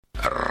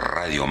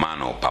Radio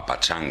Mano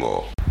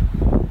Papachango.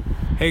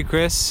 Hey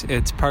Chris,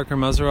 it's Parker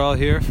Muzzerall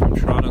here from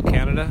Toronto,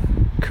 Canada.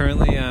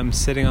 Currently I'm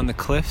sitting on the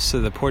cliffs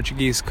of the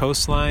Portuguese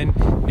coastline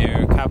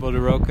near Cabo de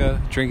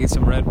Roca, drinking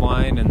some red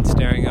wine and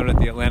staring out at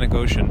the Atlantic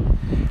Ocean.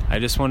 I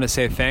just want to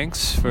say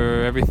thanks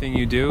for everything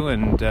you do,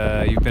 and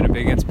you've been a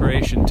big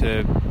inspiration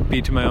to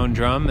beat to my own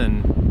drum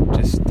and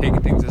just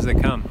taking things as they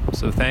come.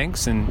 So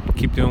thanks, and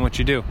keep doing what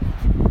you do.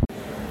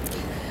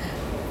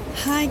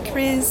 Hi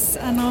Chris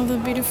and all the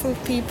beautiful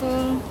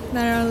people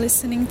that are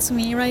listening to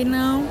me right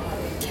now.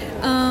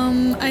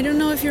 I don't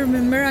know if you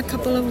remember, a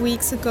couple of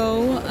weeks ago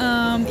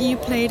you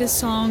played a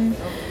song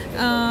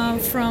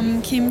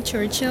from Kim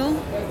Churchill,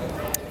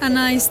 and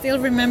I still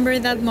remember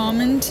that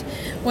moment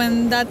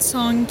when that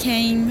song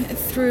came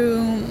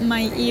through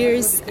my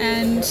ears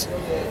and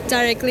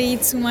directly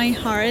to my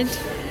heart.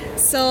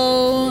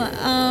 So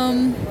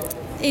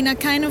in a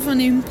kind of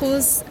an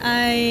impulse,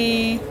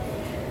 I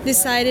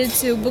decided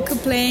to book a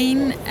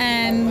plane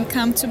and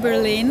come to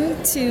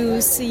Berlin to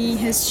see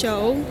his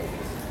show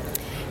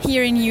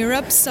here in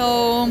Europe.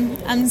 So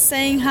I'm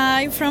saying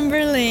hi from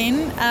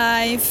Berlin.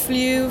 I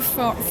flew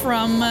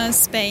from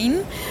Spain,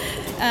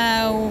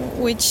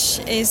 which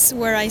is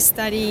where I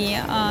study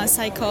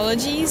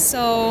psychology.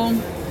 So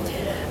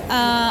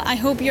I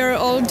hope you're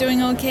all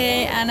doing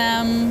okay, and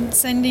I'm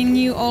sending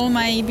you all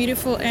my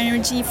beautiful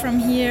energy from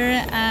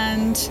here,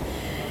 and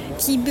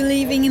keep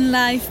believing in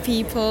life,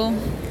 people.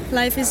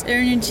 Life is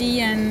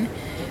energy, and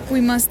we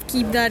must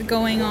keep that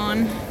going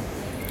on.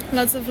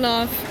 Lots of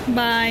love.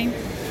 Bye.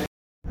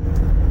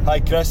 Hi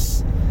Chris,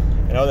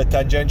 and all the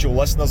tangential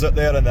listeners out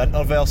there in the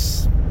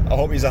interverse. I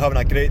hope you're having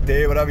a great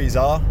day wherever you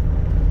are.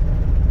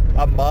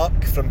 I'm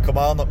Mark from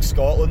Kilmarnock,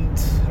 Scotland.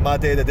 My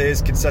day-to-day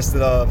has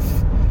consisted of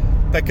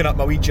picking up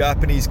my wee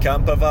Japanese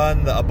camper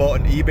van that I bought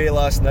on eBay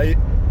last night,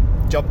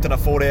 jumped on a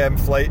 4am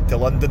flight to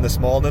London this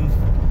morning,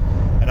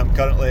 and I'm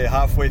currently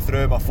halfway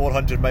through my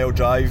 400-mile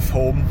drive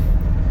home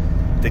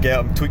to get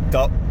them tweaked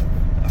up,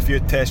 a few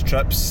test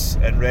trips,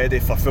 and ready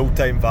for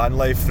full-time van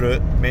life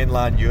throughout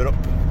mainland Europe.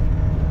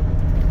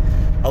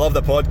 I love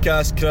the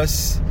podcast,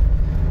 Chris.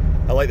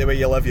 I like the way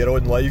you live your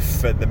own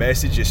life and the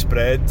message you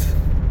spread,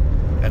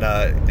 and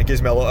it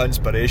gives me a lot of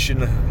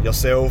inspiration,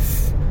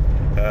 yourself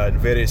and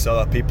various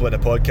other people in the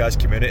podcast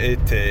community,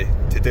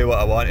 to do what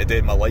I want to do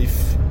in my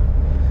life.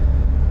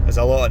 There's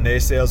a lot of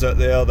naysayers out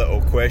there that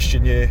will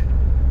question you.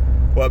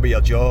 What about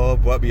your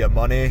job? What about your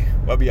money?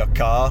 What about your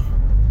car?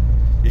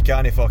 You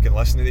can't fucking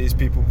listen to these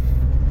people.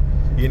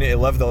 You need to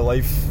live the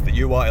life that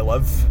you want to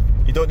live.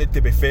 You don't need to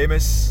be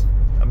famous,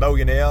 a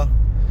millionaire.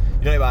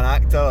 You don't need to be an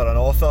actor or an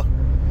author.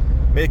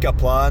 Make a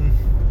plan,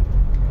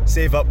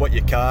 save up what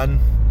you can,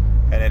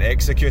 and then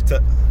execute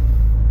it.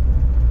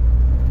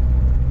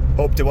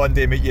 Hope to one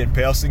day meet you in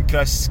person,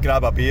 Chris.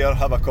 Grab a beer,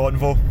 have a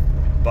convo.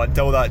 But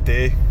until that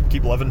day,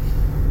 keep living.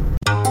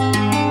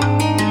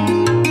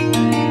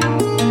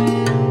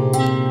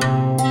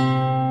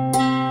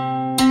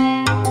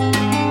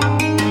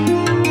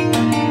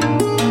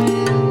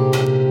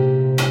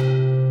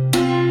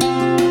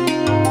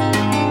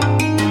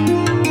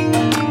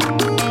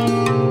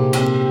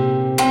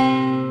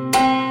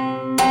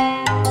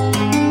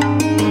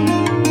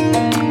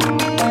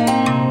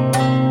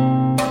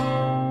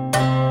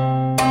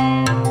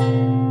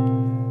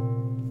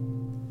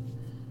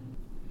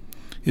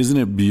 Isn't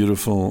it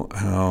beautiful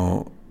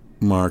how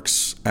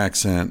Mark's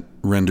accent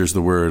renders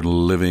the word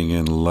living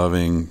and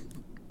loving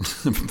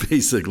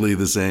basically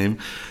the same?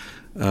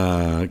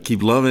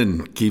 Keep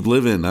loving, keep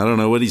living. I don't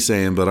know what he's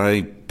saying, but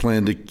I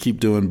plan to keep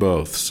doing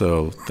both.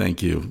 So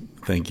thank you.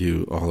 Thank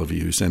you, all of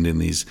you who send in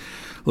these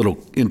little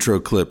intro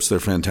clips.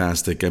 They're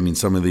fantastic. I mean,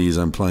 some of these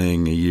I'm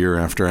playing a year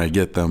after I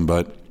get them,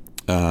 but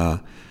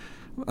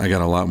I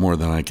got a lot more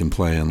than I can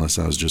play unless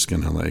I was just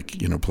going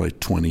to play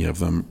 20 of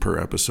them per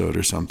episode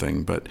or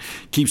something. But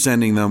keep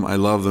sending them. I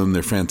love them.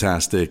 They're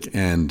fantastic.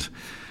 And,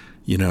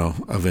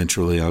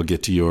 eventually I'll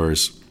get to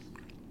yours.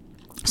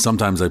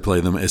 Sometimes I play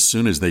them as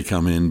soon as they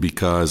come in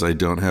because I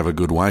don't have a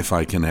good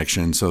Wi-Fi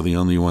connection. So the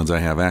only ones I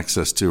have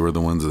access to are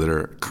the ones that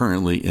are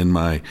currently in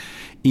my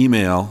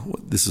email.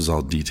 This is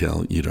all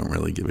detail you don't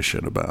really give a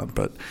shit about,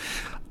 but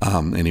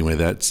anyway,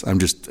 I'm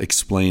just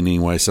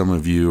explaining why some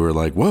of you are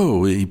like,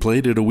 whoa, he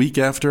played it a week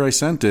after I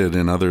sent it,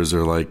 and others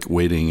are like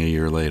waiting a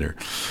year later.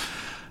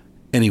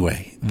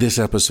 Anyway, this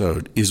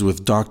episode is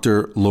with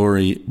Dr.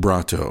 Lori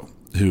Brotto,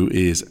 who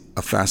is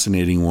a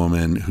fascinating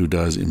woman who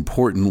does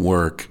important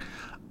work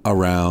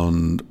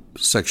around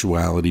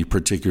sexuality,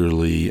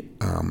 particularly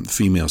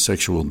female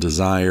sexual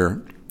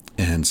desire,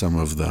 and some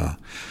of the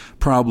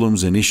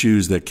problems and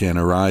issues that can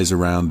arise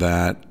around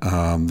that.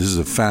 This is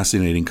a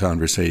fascinating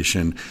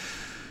conversation.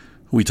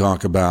 We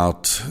talk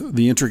about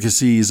the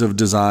intricacies of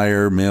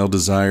desire, male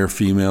desire,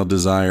 female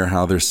desire,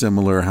 how they're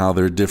similar, how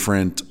they're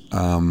different,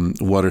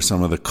 what are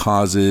some of the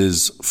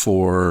causes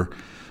for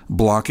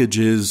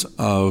blockages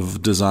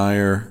of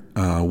desire,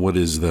 what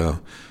is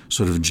the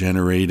sort of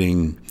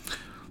generating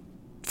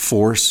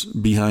force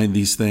behind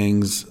these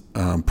things.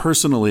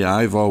 Personally,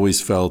 I've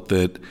always felt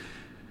that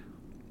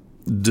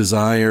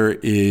desire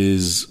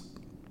is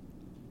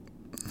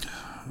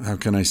how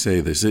can I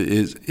say this?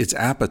 It's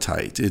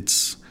appetite.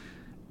 It's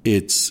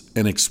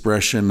an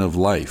expression of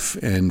life.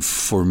 And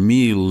for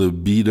me,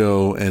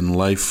 libido and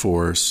life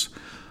force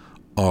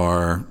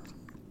are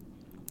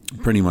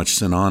pretty much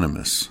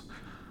synonymous.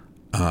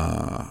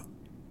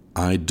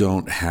 I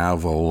don't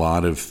have a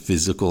lot of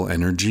physical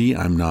energy.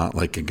 I'm not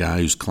like a guy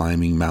who's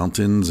climbing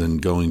mountains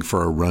and going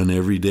for a run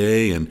every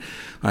day. And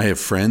I have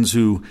friends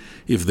who,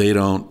 if they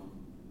don't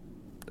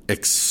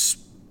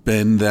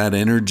expend that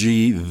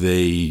energy,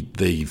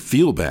 they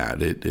feel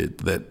bad.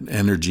 That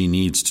energy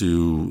needs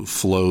to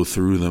flow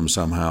through them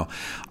somehow.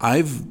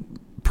 I've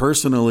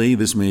personally,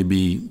 this may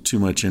be too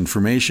much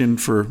information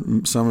for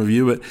some of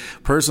you, but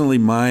personally,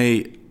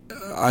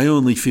 I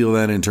only feel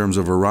that in terms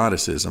of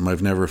eroticism.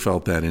 I've never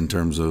felt that in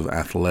terms of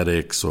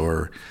athletics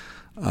or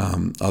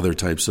other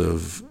types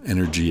of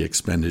energy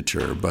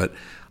expenditure. But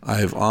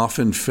I've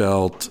often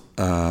felt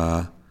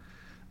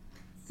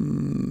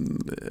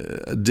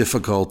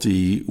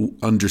difficulty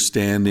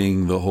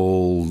understanding the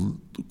whole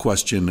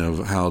question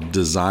of how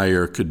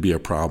desire could be a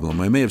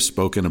problem. I may have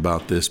spoken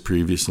about this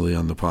previously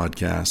on the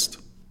podcast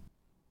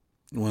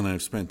when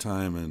I've spent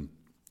time in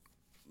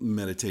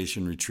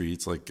meditation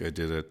retreats, like I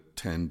did a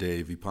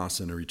 10-day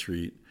Vipassana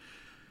retreat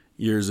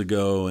years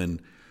ago,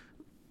 and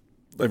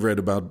I've read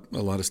about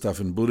a lot of stuff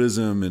in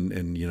Buddhism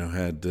and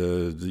had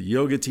the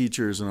yoga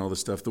teachers and all this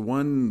stuff. The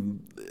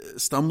one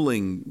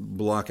stumbling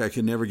block I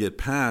can never get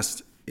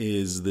past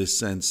is this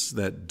sense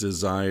that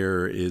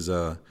desire is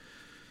an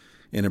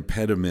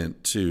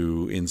impediment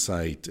to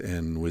insight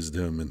and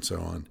wisdom and so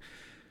on.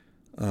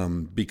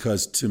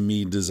 Because to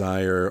me,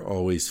 desire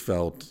always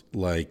felt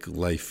like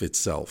life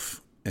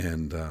itself.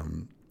 And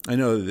I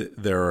know that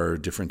there are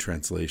different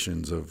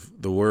translations of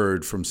the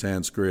word from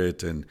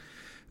Sanskrit, and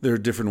there are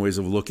different ways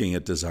of looking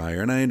at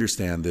desire. And I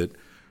understand that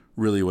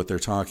really what they're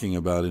talking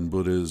about in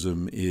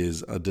Buddhism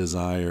is a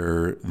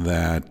desire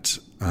that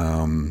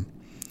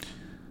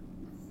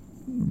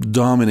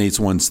dominates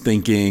one's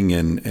thinking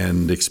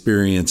and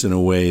experience in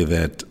a way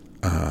that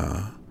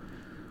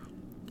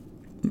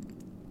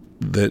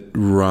that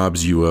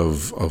robs you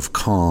of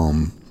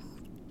calm.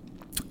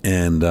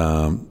 And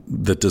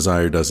that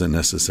desire doesn't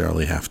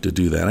necessarily have to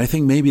do that. I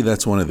think maybe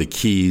that's one of the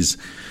keys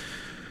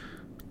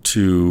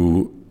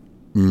to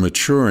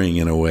maturing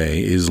in a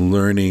way, is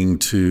learning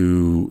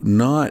to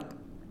not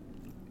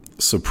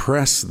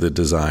suppress the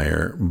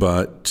desire,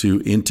 but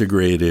to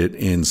integrate it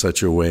in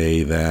such a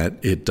way that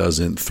it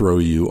doesn't throw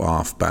you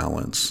off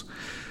balance.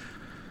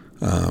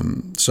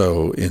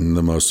 So in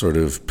the most sort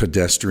of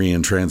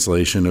pedestrian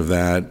translation of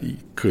that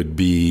could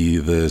be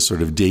the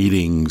sort of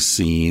dating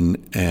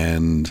scene.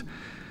 And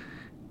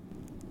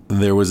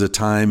there was a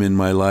time in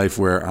my life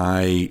where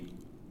I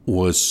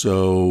was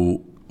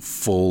so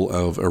full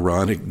of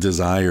erotic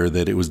desire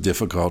that it was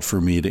difficult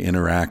for me to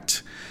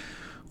interact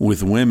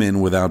with women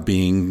without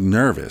being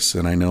nervous.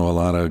 And I know a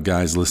lot of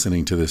guys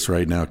listening to this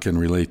right now can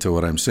relate to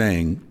what I'm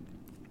saying.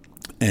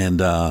 And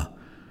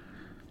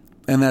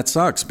that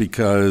sucks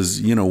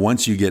because,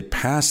 once you get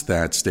past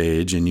that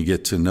stage and you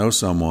get to know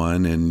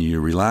someone and you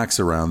relax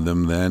around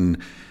them, then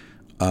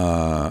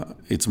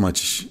it's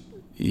much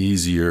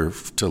easier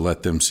to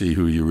let them see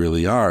who you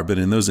really are. But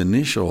in those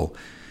initial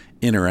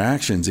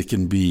interactions, it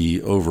can be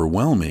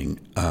overwhelming.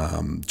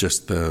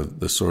 Just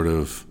the sort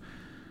of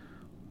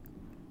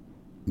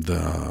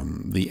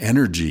the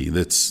energy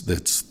that's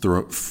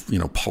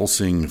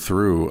pulsing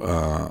through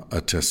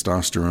a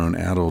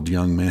testosterone-addled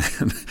young man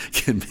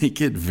can make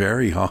it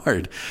very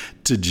hard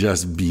to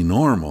just be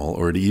normal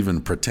or to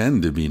even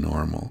pretend to be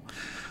normal.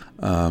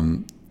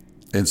 And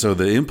so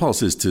the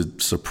impulse is to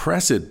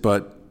suppress it,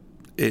 but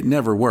it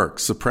never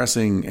works.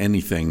 Suppressing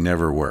anything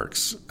never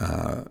works.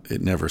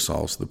 It never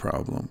solves the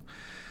problem.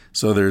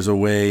 So there's a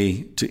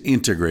way to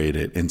integrate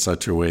it in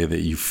such a way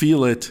that you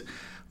feel it,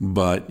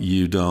 but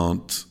you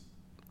don't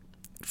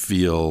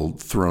feel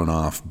thrown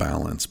off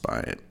balance by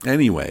it.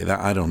 Anyway,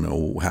 I don't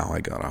know how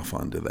I got off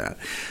onto that.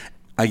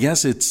 I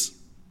guess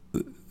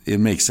it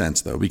makes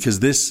sense, though, because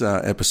this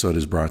episode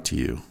is brought to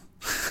you.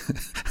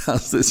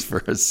 How's this for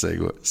a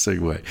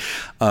segue?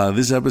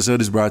 This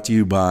episode is brought to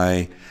you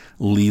by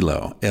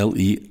Lelo,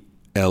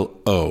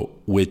 Lelo,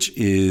 which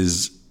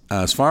is,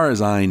 as far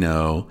as I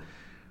know,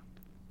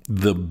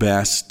 the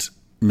best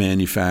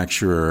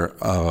manufacturer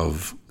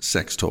of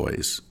sex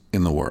toys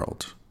in the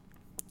world.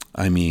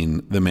 I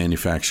mean, the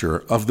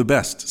manufacturer of the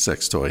best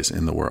sex toys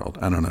in the world.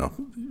 I don't know.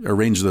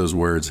 Arrange those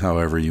words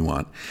however you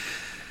want.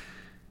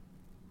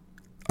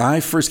 I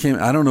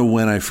don't know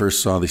when I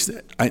first saw these.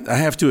 I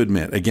have to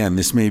admit, again,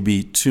 this may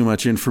be too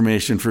much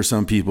information for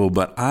some people,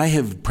 but I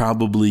have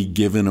probably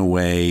given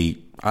away,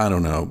 I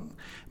don't know,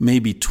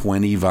 maybe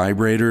 20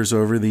 vibrators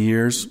over the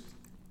years.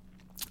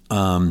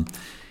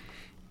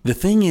 The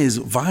thing is,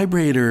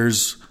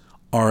 vibrators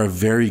are a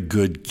very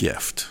good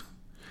gift.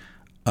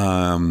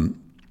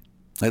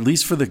 At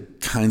least for the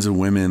kinds of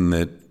women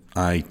that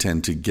I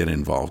tend to get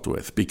involved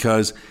with.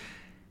 Because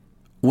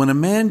when a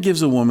man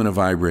gives a woman a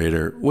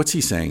vibrator, what's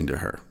he saying to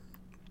her?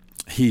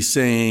 He's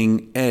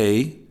saying,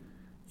 A,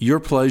 your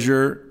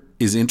pleasure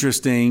is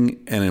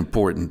interesting and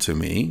important to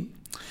me.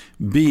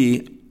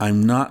 B,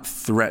 I'm not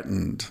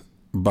threatened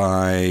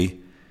by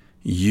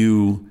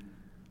you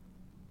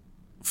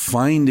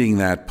finding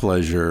that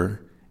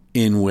pleasure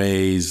in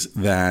ways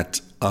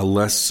that a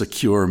less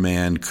secure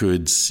man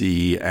could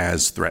see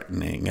as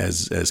threatening,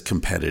 as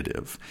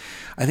competitive.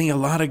 I think a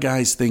lot of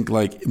guys think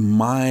like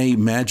my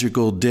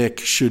magical dick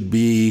should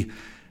be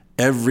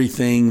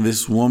everything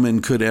this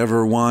woman could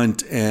ever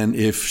want, and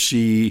if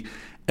she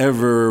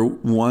ever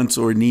wants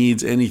or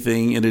needs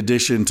anything in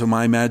addition to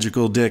my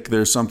magical dick,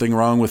 there's something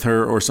wrong with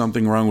her or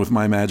something wrong with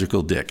my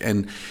magical dick.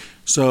 And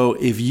so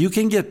if you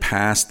can get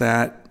past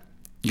that,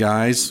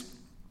 guys,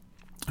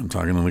 I'm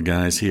talking to the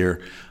guys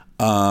here,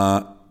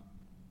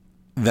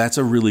 that's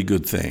a really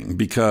good thing,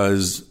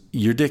 because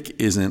your dick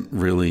isn't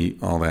really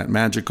all that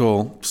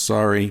magical.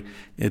 Sorry,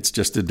 it's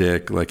just a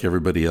dick like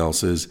everybody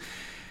else's.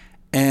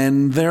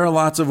 And there are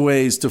lots of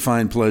ways to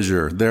find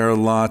pleasure. There are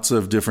lots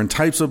of different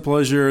types of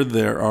pleasure.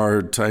 There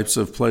are types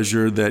of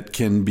pleasure that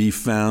can be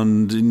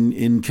found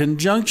in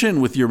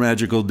conjunction with your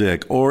magical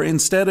dick, or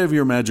instead of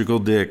your magical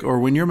dick, or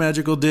when your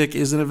magical dick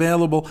isn't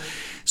available.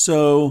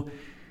 So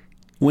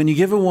when you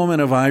give a woman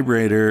a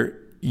vibrator,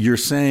 you're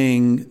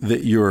saying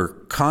that you're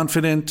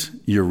confident,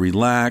 you're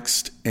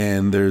relaxed,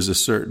 and there's a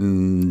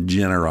certain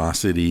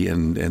generosity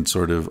and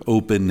sort of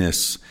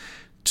openness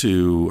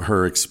to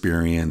her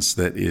experience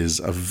that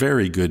is a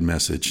very good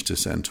message to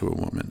send to a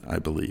woman, I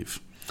believe.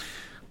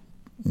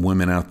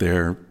 Women out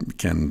there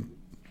can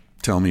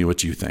tell me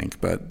what you think,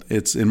 but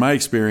it's, in my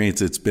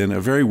experience, it's been a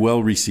very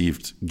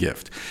well-received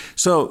gift.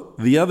 So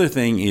the other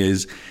thing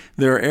is,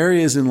 there are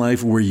areas in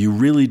life where you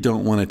really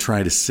don't want to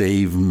try to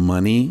save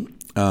money,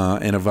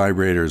 and a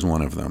vibrator is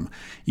one of them.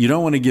 You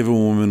don't want to give a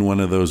woman one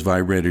of those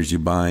vibrators you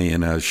buy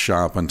in a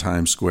shop on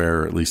Times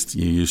Square, or at least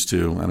you used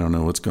to. I don't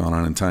know what's going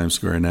on in Times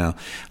Square now.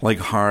 Like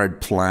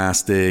hard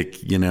plastic,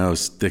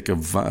 stick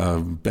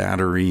of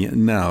battery.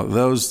 No,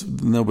 those,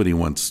 nobody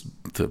wants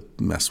to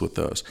mess with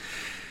those.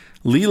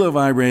 Lelo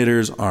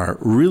vibrators are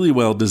really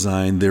well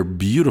designed. They're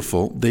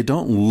beautiful. They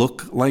don't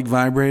look like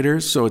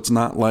vibrators, so it's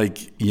not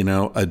like,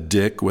 a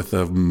dick with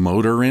a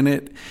motor in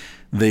it.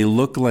 They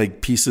look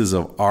like pieces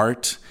of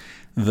art.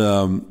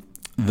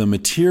 The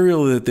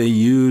material that they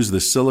use, the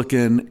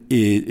silicone,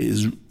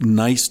 is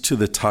nice to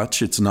the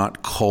touch. It's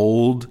not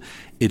cold.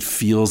 It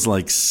feels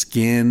like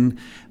skin.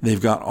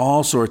 They've got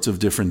all sorts of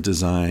different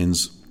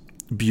designs.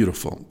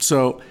 Beautiful.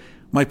 So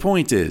my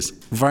point is,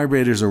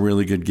 vibrators are a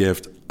really good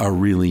gift. A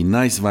really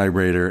nice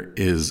vibrator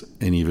is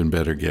an even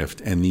better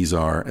gift. And these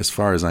are, as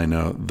far as I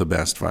know, the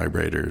best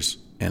vibrators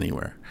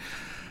anywhere.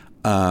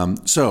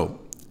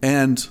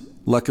 And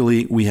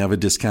luckily, we have a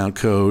discount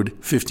code,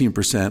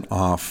 15%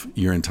 off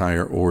your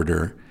entire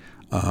order,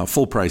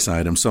 full price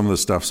item. Some of the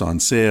stuff's on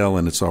sale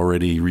and it's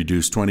already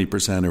reduced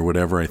 20% or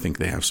whatever. I think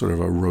they have sort of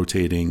a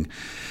rotating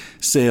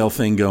sale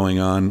thing going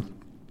on.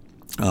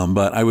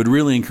 But I would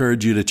really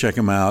encourage you to check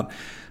them out.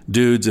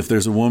 Dudes, if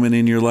there's a woman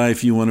in your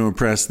life you want to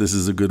impress, this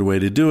is a good way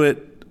to do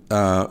it.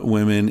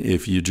 Women,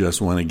 if you just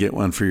want to get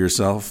one for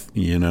yourself,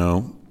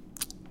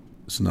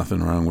 there's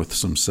nothing wrong with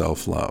some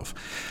self-love.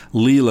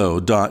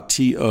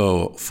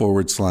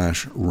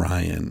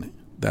 Lelo.to/Ryan.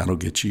 That'll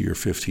get you your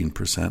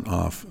 15%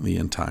 off the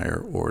entire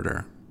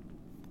order.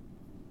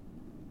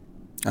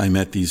 I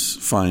met these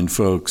fine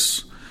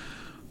folks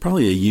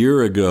probably a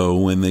year ago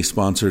when they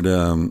sponsored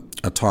a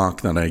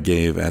talk that I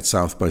gave at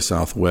South by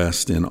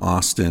Southwest in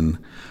Austin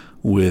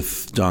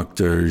with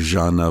Dr.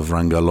 Jana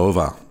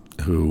Vrangalova,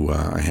 who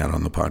I had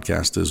on the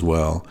podcast as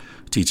well.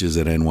 Teaches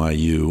at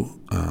NYU,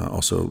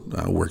 also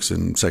works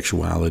in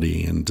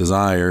sexuality and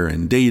desire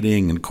and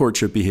dating and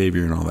courtship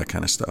behavior and all that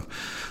kind of stuff.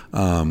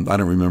 I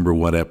don't remember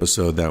what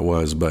episode that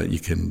was, but you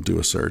can do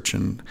a search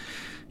and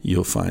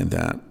you'll find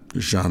that.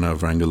 Jana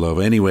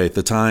Vrangalova. Anyway, at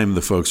the time,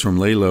 the folks from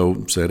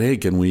Lelo said, hey,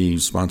 can we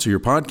sponsor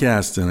your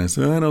podcast? And I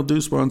said, I don't do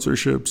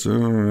sponsorships.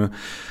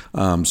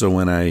 So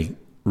when I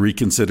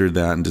reconsidered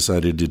that and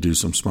decided to do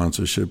some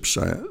sponsorships,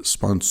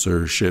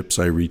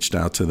 I reached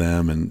out to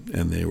them and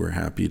they were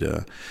happy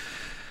to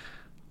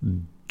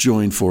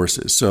join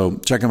forces. So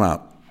check them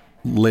out.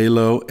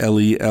 Lelo,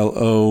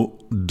 Lelo.to/Ryan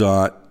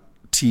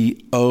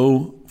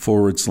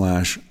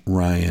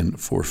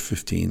for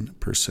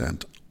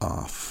 15%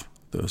 off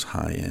those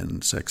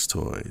high-end sex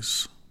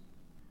toys.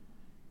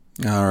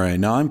 All right,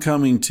 now I'm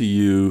coming to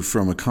you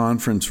from a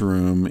conference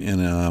room in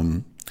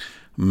a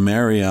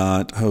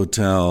Marriott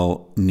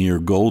hotel near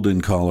Golden,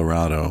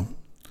 Colorado.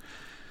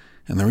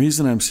 And the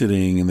reason I'm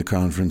sitting in the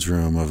conference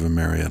room of a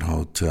Marriott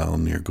hotel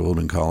near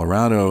Golden,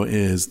 Colorado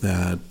is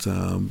that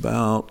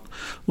about a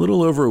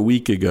little over a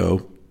week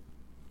ago,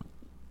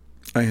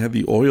 I had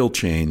the oil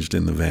changed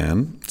in the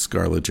van,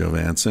 Scarlett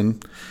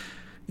Johansson,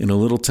 in a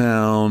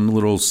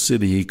little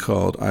city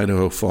called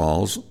Idaho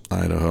Falls,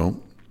 Idaho.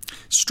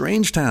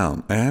 Strange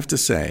town, I have to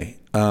say.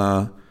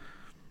 Not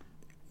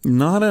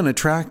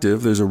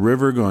unattractive. There's a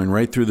river going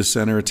right through the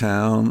center of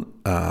town.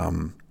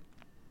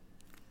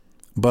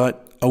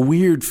 But a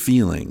weird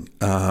feeling.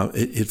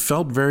 It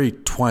felt very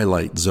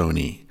Twilight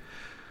Zone-y.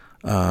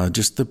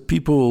 Just the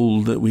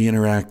people that we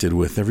interacted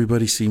with,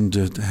 everybody seemed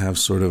to have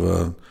sort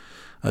of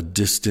a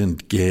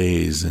distant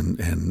gaze,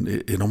 and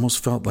it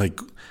almost felt like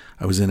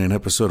I was in an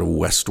episode of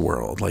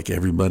Westworld, like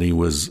everybody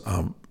was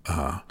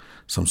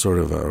some sort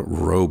of a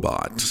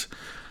robot.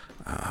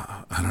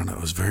 I don't know.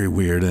 It was very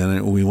weird.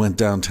 And we went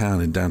downtown,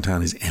 and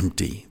downtown is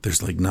empty.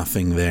 There's like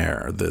nothing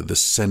there. The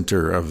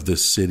center of the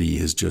city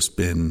has just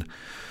been,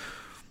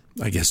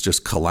 I guess,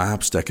 just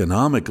collapsed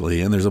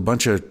economically. And there's a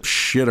bunch of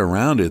shit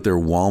around it. There are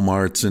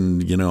Walmarts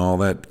and, all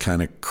that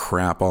kind of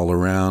crap all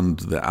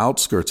around the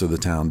outskirts of the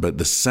town. But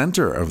the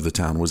center of the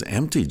town was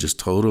empty, just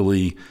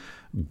totally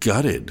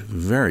gutted.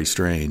 Very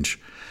strange.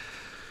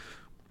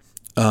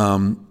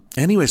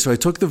 Anyway, so I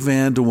took the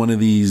van to one of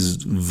these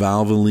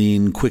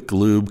Valvoline quick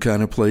lube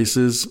kind of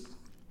places,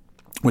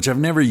 which I've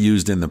never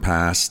used in the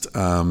past,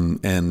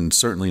 and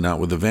certainly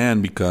not with the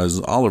van, because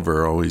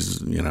Oliver always,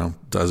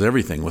 does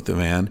everything with the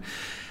van.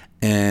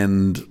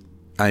 And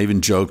I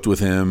even joked with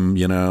him,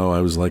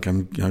 I was like,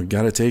 I've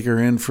got to take her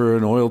in for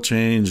an oil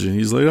change. And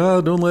he's like,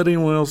 don't let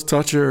anyone else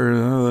touch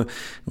her.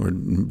 We're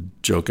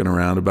joking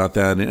around about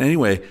that. And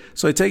anyway,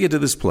 so I take it to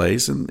this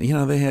place, and,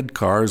 they had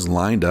cars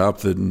lined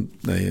up, and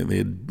they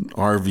had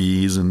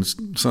RVs.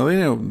 And so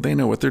they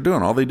know what they're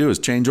doing. All they do is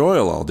change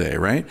oil all day,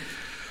 right?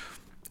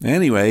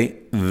 Anyway,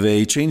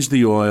 they changed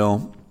the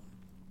oil,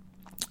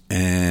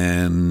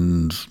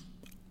 and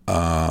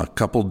a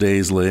couple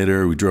days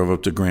later, we drove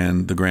up to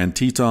the Grand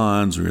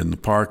Tetons. We were in the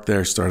park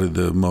there, started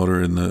the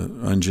motor in the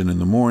engine in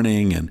the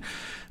morning, and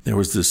there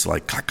was this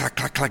like clack, clack,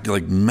 clack, clack,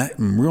 like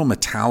real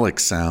metallic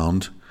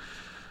sound.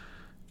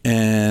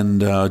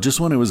 And just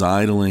when it was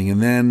idling,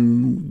 and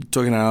then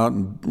took it out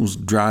and was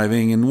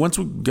driving. And once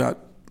we got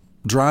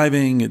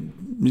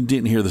driving, we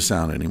didn't hear the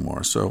sound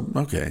anymore. So,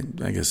 okay,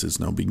 I guess it's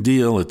no big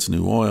deal. It's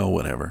new oil,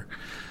 whatever.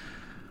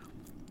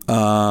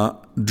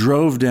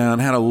 Drove down,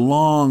 had a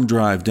long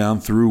drive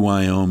down through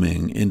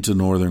Wyoming into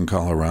northern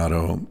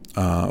Colorado,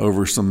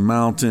 over some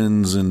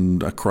mountains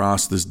and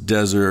across this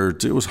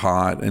desert. It was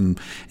hot, and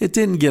it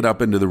didn't get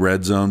up into the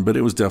red zone, but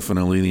it was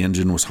definitely, the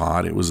engine was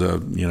hot. It was a,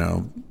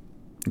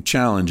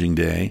 challenging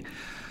day.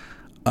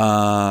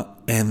 And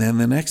then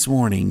the next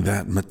morning,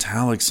 that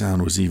metallic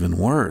sound was even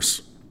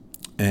worse.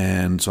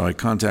 And so I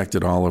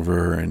contacted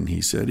Oliver, and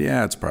he said,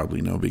 yeah, it's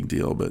probably no big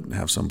deal, but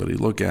have somebody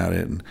look at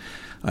it. And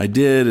I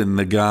did, and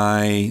the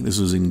guy, this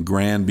was in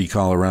Granby,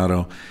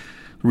 Colorado,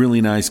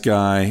 really nice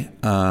guy,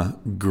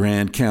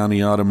 Grand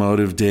County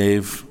Automotive,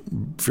 Dave,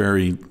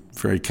 very,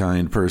 very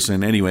kind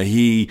person. Anyway,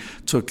 he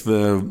took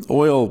the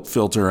oil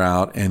filter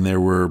out, and there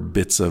were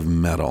bits of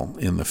metal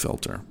in the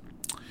filter,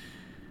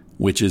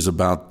 which is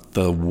about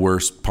the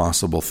worst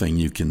possible thing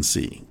you can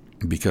see,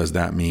 because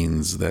that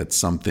means that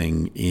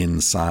something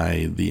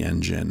inside the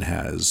engine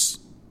has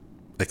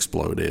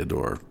exploded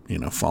or,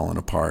 fallen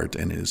apart,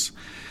 and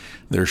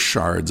there's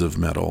shards of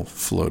metal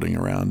floating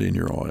around in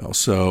your oil.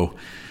 So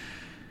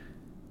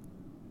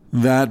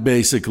that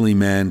basically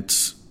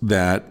meant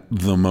that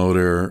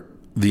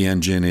the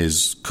engine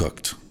is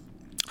cooked.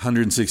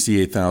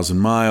 168,000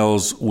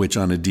 miles, which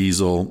on a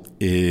diesel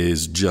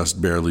is just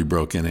barely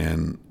broken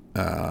in.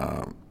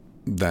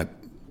 That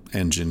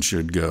engine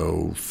should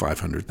go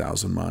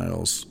 500,000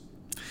 miles.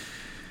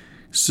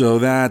 So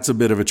that's a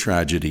bit of a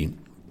tragedy.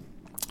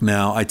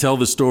 Now, I tell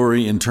the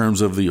story in terms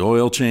of the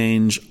oil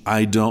change.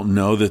 I don't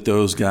know that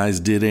those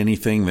guys did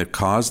anything that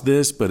caused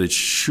this, but it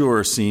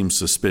sure seems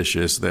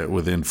suspicious that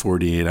within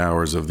 48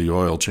 hours of the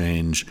oil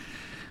change,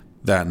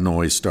 that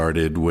noise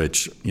started,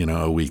 which,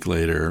 a week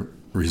later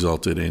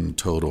resulted in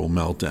total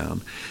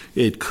meltdown.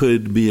 It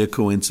could be a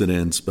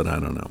coincidence, but I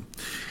don't know.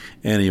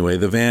 Anyway,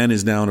 the van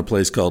is now in a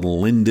place called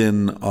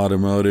Linden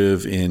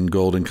Automotive in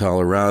Golden,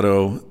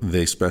 Colorado.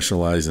 They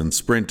specialize in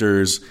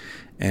sprinters.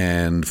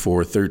 And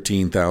for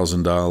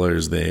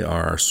 $13,000, they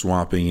are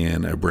swapping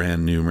in a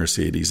brand new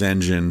Mercedes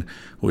engine,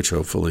 which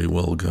hopefully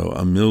will go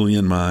 1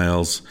 million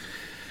miles.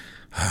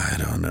 I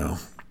don't know.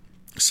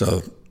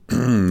 So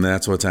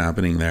that's what's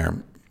happening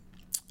there.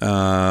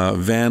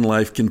 Van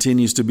life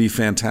continues to be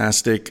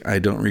fantastic. I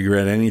don't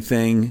regret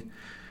anything.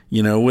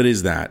 What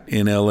is that?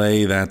 In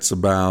LA, that's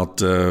about,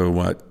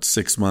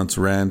 6 months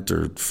rent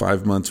or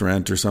 5 months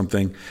rent or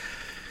something.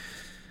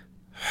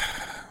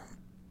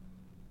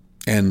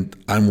 And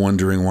I'm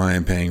wondering why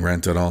I'm paying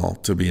rent at all,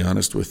 to be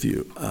honest with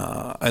you.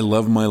 I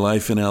love my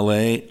life in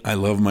LA. I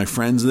love my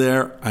friends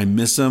there. I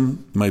miss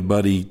them. My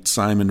buddy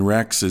Simon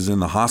Rex is in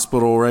the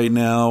hospital right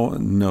now.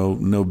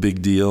 No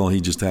big deal. He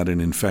just had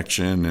an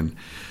infection, and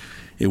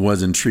it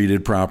wasn't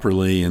treated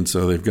properly, and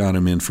so they've got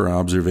him in for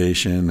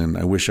observation. And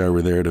I wish I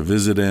were there to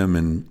visit him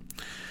and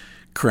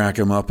crack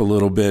him up a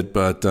little bit.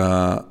 But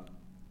I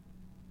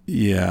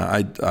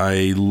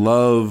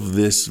love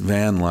this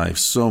van life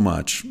so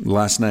much.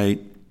 Last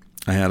night,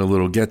 I had a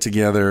little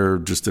get-together,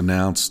 just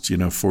announced,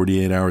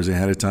 48 hours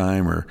ahead of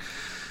time or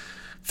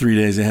 3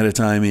 days ahead of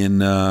time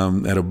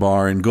at a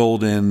bar in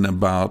Golden.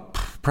 About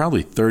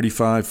probably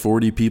 35,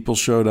 40 people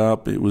showed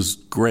up. It was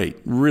great.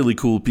 Really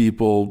cool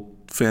people,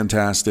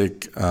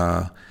 fantastic.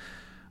 And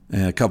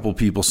a couple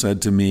people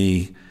said to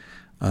me,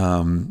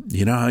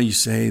 You know how you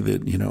say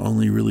that,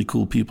 only really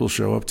cool people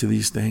show up to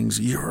these things?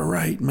 You're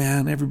right,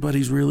 man.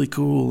 Everybody's really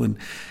cool. And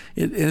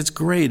it's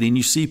great. And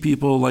you see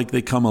people like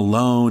they come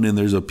alone and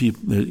there's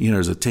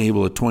a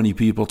table of 20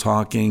 people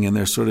talking and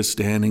they're sort of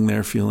standing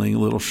there feeling a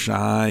little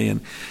shy.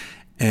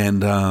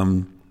 And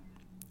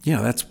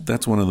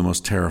that's one of the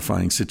most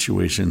terrifying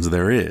situations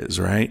there is,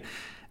 right?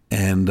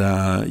 And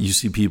you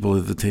see people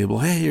at the table,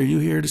 hey, are you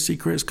here to see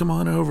Chris? Come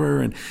on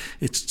over. And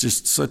it's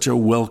just such a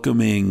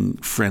welcoming,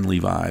 friendly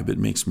vibe. It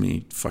makes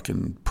me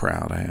fucking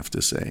proud, I have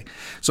to say.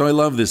 So I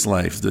love this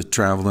life, the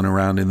traveling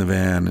around in the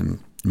van and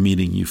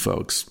meeting you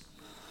folks.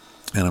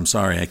 And I'm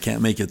sorry I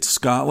can't make it to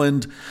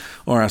Scotland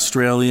or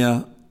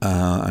Australia.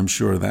 I'm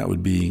sure that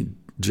would be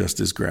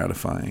just as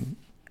gratifying.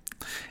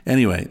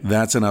 Anyway,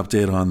 that's an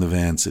update on the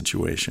van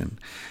situation.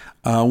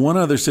 One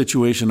other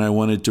situation I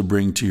wanted to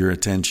bring to your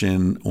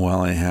attention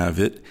while I have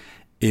it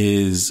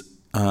is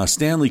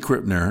Stanley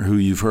Krippner, who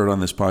you've heard on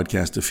this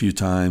podcast a few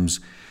times,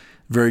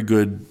 very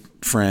good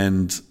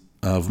friend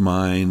of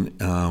mine,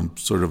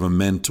 sort of a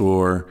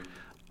mentor.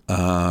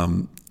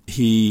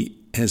 He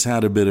has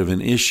had a bit of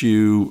an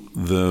issue.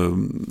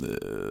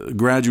 The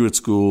graduate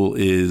school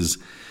is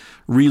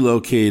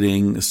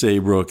relocating,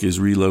 Saybrook is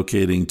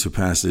relocating to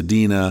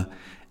Pasadena,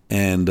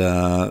 and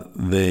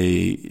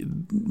they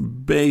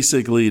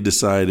basically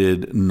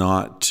decided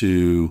not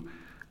to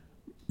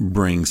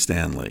bring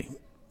Stanley.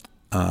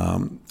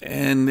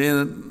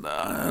 And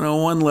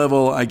on one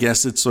level, I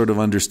guess it's sort of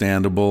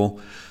understandable.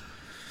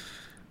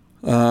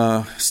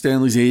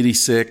 Stanley's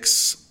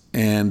 86,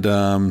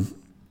 and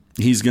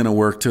he's going to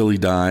work till he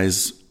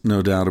dies,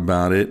 no doubt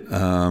about it.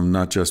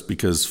 Not just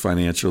because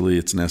financially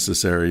it's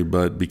necessary,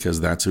 but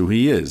because that's who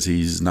he is.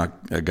 He's not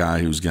a guy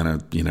who's going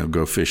to,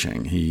 go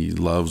fishing. He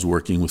loves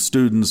working with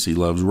students. He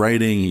loves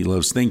writing. He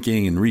loves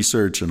thinking and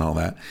research and all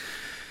that.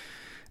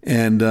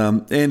 And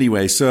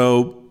anyway,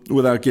 so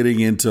without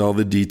getting into all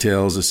the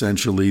details,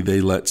 essentially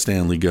they let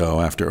Stanley go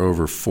after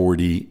over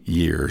 40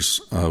 years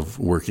of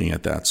working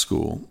at that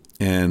school.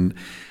 And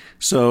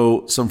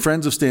so some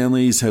friends of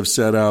Stanley's have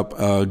set up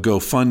a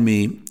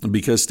GoFundMe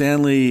because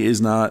Stanley is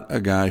not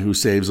a guy who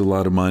saves a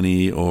lot of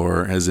money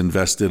or has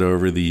invested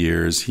over the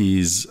years.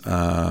 He's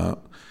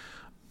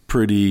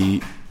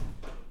pretty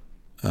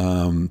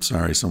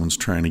sorry, someone's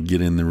trying to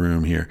get in the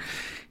room here.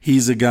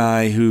 He's a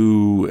guy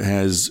who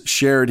has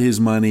shared his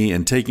money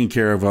and taken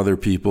care of other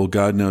people.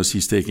 God knows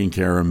he's taking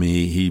care of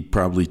me. He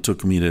probably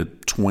took me to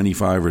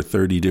 25 or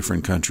 30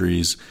 different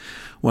countries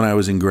when I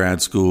was in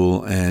grad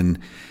school, and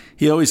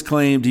he always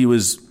claimed he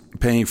was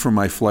paying for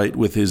my flight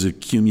with his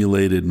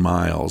accumulated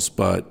miles,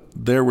 but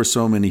there were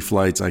so many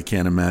flights, I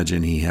can't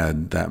imagine he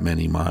had that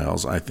many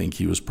miles. I think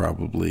he was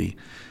probably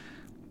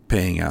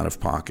paying out of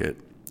pocket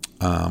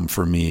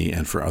for me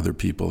and for other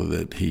people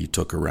that he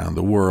took around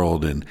the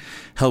world and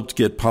helped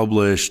get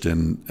published,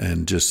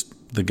 and just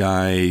the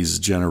guy's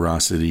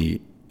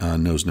generosity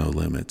knows no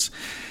limits.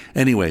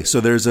 Anyway, so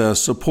there's a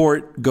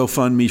support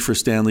GoFundMe for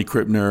Stanley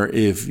Krippner.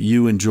 If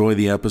you enjoy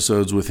the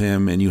episodes with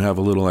him and you have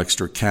a little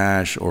extra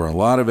cash or a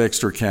lot of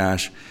extra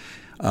cash,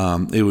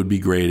 it would be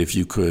great if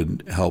you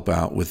could help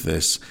out with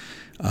this.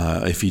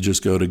 If you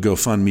just go to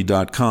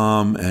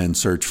GoFundMe.com and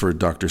search for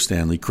Dr.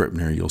 Stanley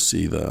Krippner, you'll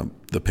see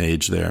the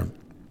page there.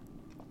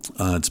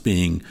 It's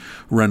being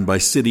run by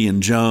Sidian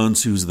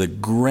Jones, who's the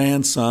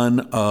grandson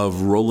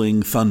of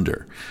Rolling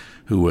Thunder,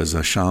 who was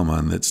a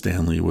shaman that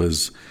Stanley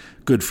was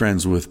good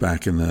friends with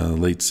back in the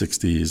late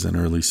 60s and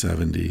early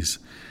 70s.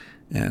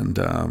 And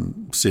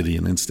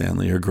Sidian and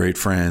Stanley are great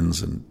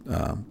friends, and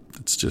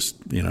it's just,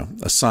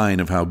 a sign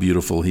of how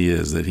beautiful he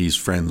is that he's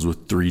friends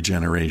with 3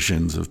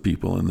 generations of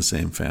people in the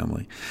same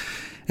family.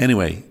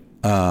 Anyway,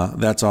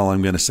 that's all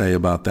I'm going to say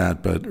about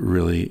that, but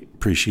really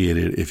appreciate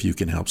it if you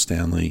can help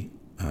Stanley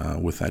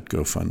with that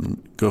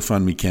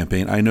GoFundMe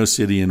campaign. I know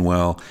Sidian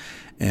well,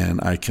 and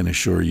I can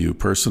assure you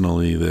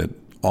personally that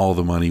all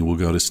the money will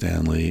go to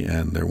Stanley,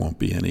 and there won't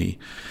be any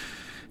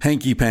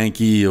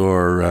hanky-panky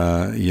or,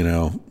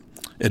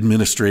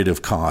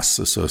 administrative costs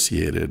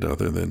associated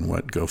other than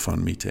what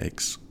GoFundMe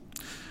takes.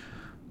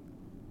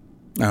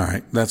 All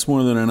right, that's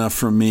more than enough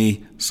from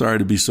me. Sorry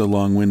to be so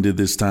long-winded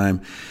this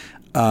time.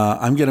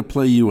 I'm going to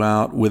play you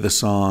out with a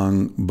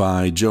song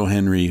by Joe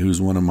Henry,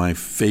 who's one of my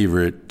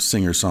favorite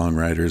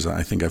singer-songwriters.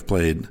 I think I've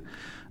played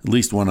at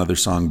least one other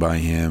song by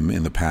him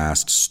in the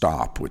past,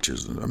 Stop, which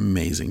is an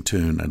amazing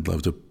tune. I'd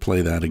love to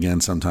play that again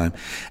sometime.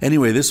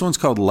 Anyway, this one's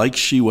called Like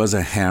She Was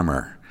a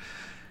Hammer.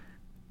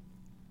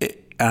 And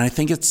I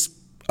think it's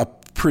a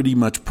pretty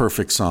much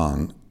perfect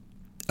song.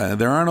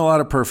 There aren't a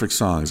lot of perfect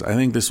songs. I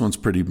think this one's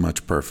pretty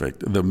much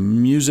perfect. The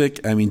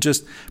music,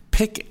 just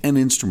pick an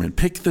instrument,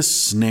 pick the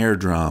snare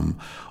drum,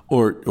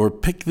 or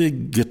pick the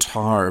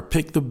guitar,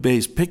 pick the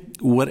bass, pick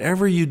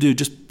whatever you do,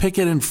 just pick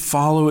it and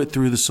follow it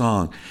through the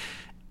song.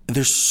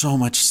 There's so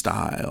much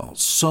style,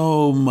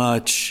 so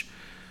much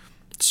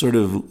sort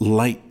of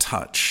light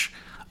touch.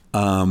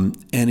 And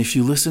if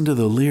you listen to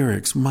the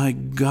lyrics, my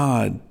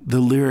God, the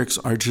lyrics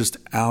are just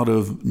out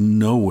of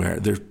nowhere.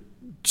 They're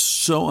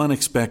so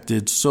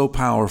unexpected, so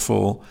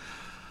powerful.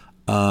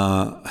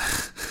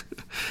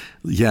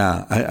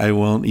 Yeah, I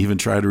won't even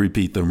try to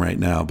repeat them right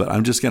now, but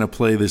I'm just going to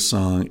play this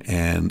song,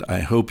 and I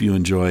hope you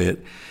enjoy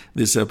it.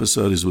 This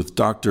episode is with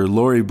Dr.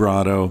 Lori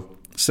Brotto,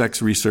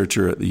 sex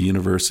researcher at the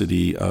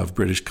University of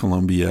British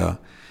Columbia.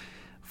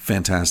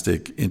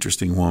 Fantastic,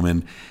 interesting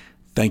woman.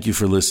 Thank you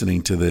for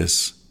listening to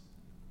this.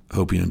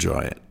 Hope you enjoy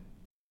it.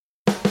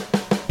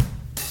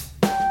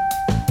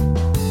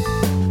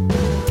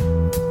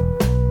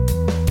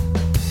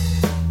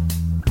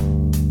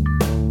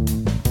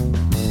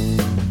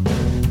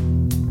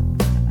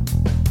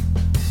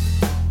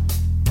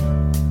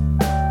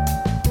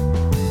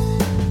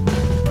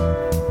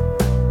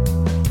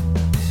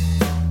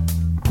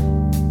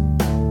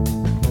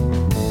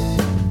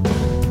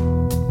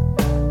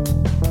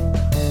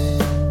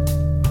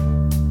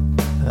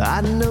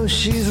 I know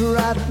she's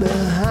right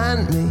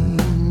behind me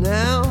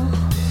now,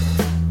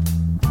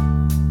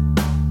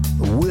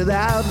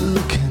 without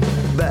looking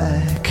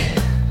back.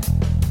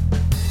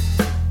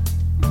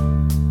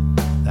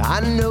 I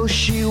know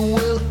she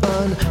will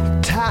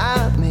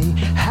untie me.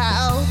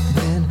 How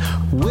then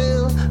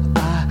will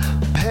I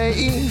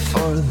pay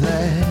for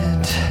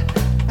that?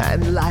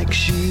 And like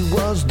she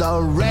was the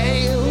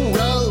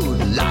railroad,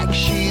 like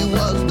she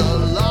was the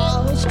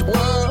lost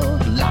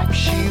world, like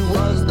she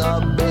was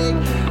the big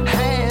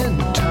hand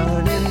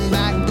turning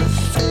back the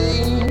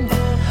scene,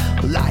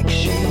 like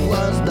she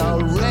was the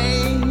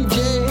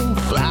raging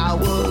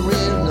flower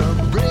in the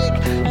brick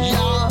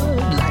yard,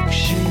 like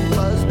she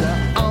was the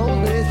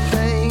only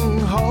thing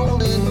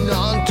holding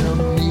on to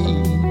me.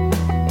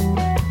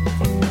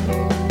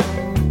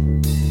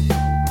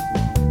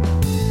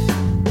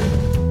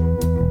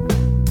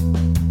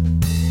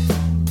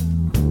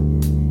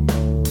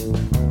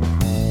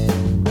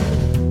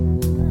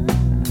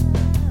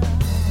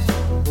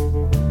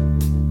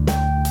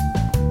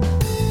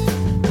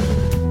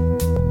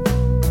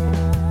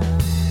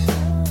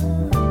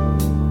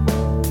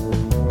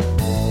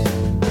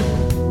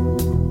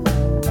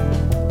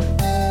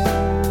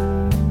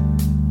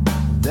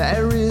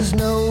 There is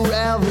no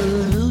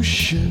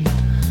revolution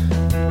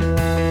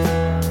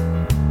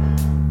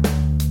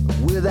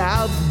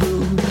without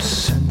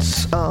boots and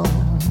song.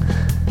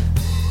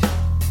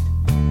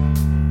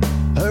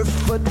 Her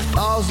foot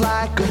falls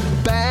like a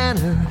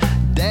banner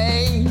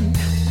day,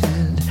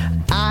 and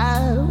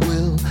I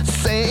will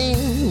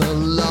sing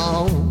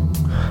along.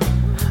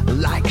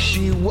 Like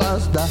she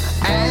was the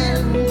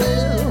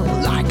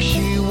anvil, like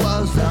she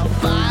was the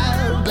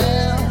fire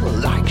bell,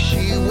 like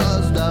she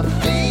was the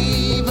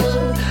fever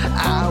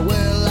I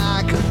wear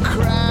like a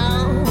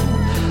crown,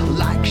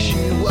 like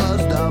she was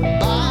the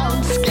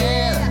bomb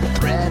scare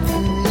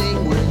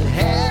threatening with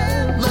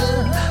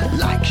heaven,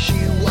 like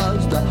she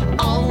was the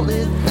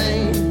only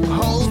thing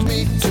holds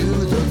me to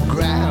the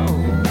ground.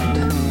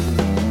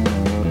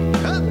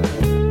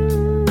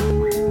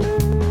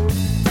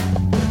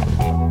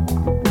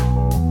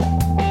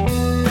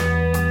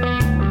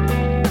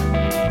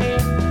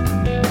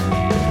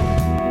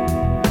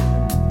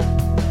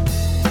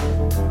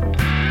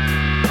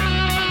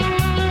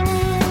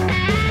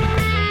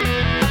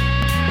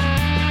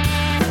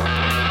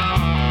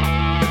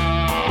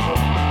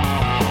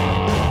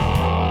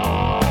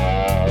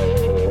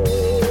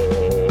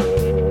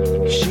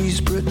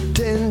 She's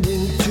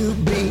pretending to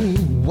be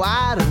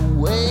wide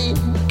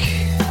awake,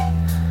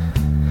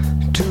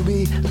 to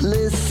be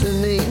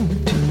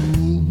listening to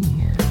me.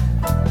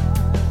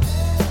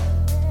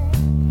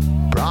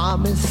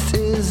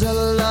 Promises a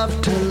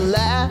love to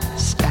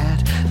last,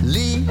 at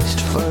least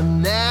for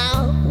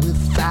now,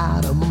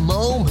 without a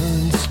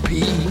moment's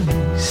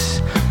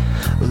peace.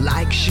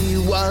 Like she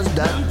was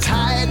the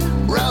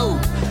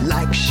tightrope,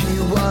 like she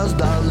was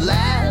the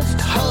last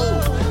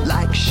hope,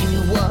 like she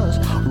was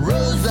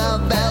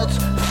Roosevelt's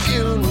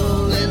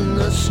funeral in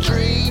the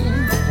street,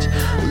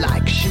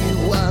 like she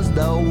was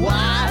the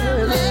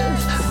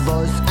wildest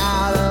voice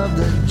out of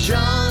the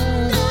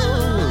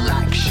jungle,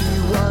 like she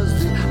was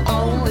the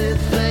only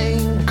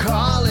thing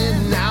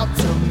calling out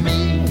to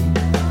me,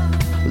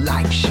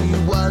 like she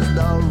was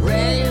the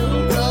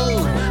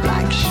railroad,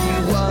 like she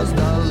was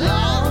the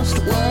lost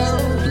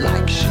world,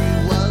 like she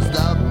was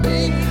the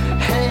big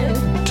hand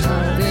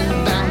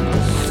turning back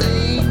the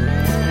scene,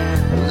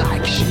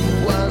 like she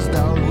was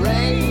the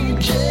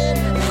raging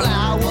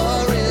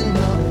flower in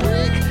the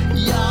brick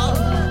yard,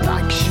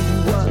 like she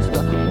was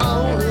the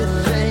only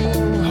thing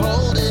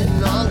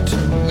holding on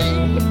to me,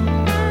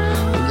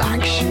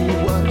 like she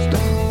was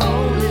the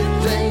only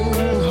thing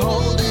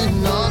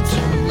holding on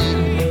to me,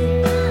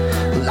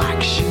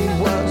 like she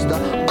was the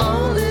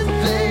only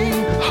thing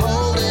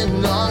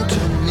holding on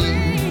to me,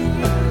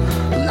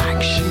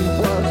 like she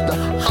was the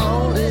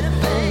only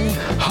thing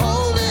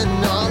holding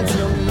on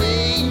to me,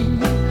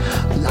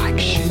 like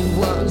she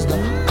was the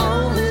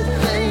only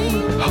thing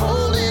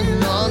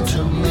holding on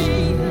to me.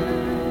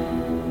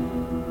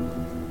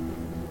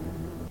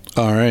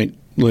 All right,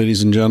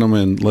 ladies and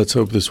gentlemen, let's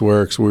hope this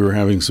works. We were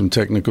having some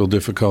technical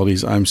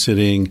difficulties. I'm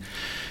sitting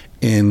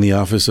in the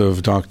office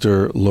of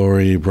Dr.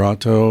 Lori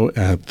Brotto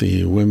at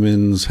the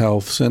Women's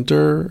Health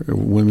Center,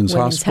 Women's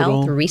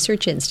Hospital. Health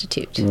Research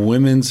Institute.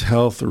 Women's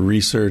Health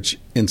Research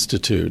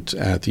Institute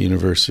at the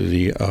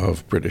University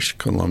of British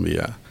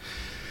Columbia.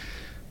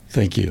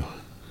 Thank you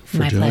for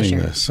My doing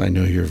pleasure. this. I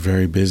know you're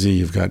very busy.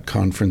 You've got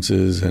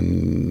conferences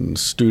and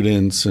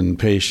students and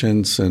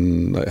patients.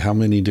 And how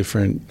many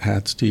different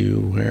hats do you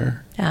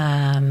wear?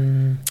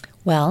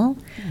 Well,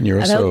 You're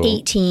about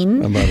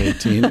 18. About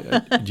 18.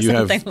 Do you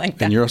have, like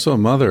that. and you're also a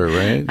mother,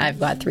 right? I've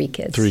got 3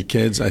 kids. 3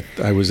 kids.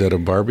 I was at a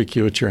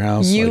barbecue at your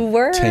house You like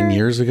were 10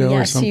 years ago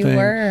or something. Yes, you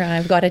were.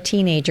 I've got a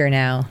teenager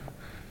now.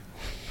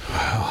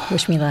 Wow.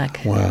 Wish me luck.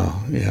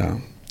 Wow. Yeah.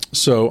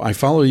 So I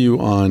follow you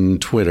on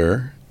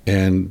Twitter.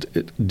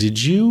 And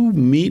did you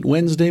meet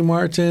Wednesday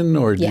Martin,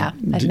 or Yeah,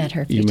 I've met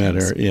her a few You met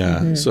times. her, yeah.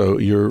 Mm-hmm. So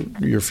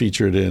you're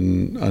featured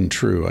in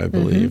Untrue, I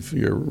believe,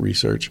 your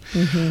research.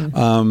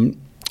 Mm-hmm.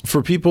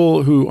 For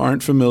people who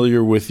aren't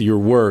familiar with your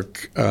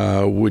work,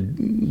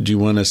 do you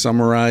want to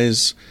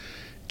summarize?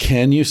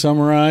 Can you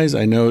summarize?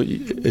 I know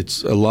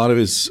it's a lot of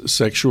it's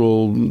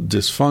sexual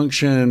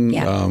dysfunction.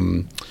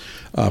 Yeah.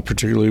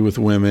 Particularly with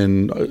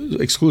women,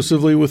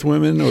 exclusively with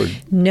women, or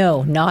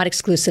No, not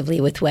exclusively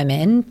with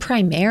women,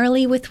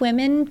 primarily with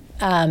women.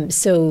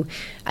 So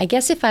I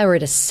guess if I were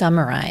to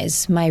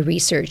summarize my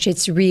research,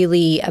 it's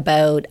really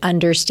about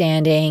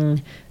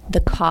understanding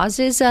the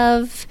causes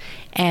of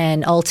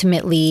and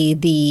ultimately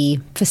the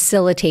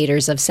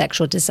facilitators of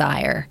sexual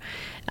desire.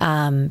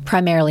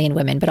 Primarily in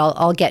women, but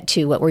I'll get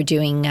to what we're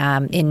doing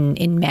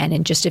in men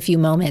in just a few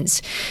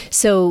moments.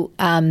 So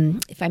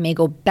if I may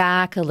go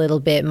back a little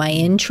bit, my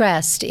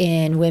interest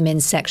in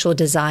women's sexual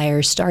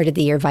desire started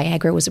the year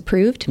Viagra was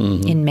approved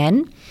in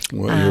men.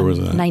 What year was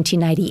that?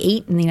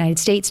 1998 in the United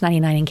States,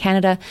 99 in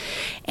Canada.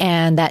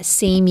 And that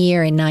same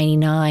year in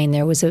 99,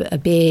 there was a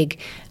big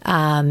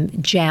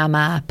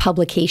JAMA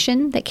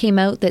publication that came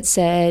out that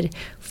said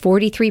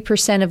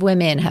 43% of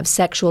women have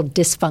sexual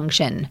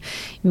dysfunction,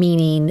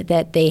 meaning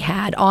that they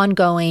had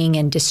ongoing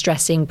and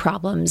distressing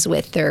problems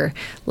with their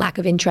lack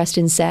of interest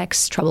in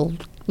sex, trouble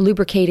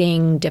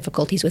lubricating,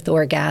 difficulties with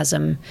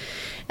orgasm.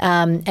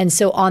 And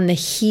so on the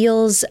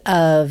heels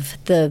of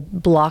the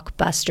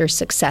blockbuster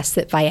success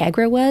that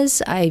Viagra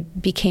was, I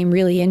became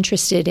really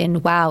interested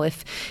in, wow,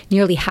 if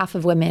nearly half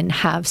of women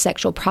have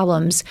sexual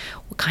problems,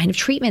 what kind of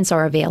treatments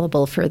are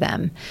available for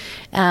them?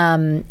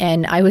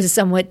 And I was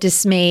somewhat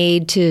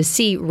dismayed to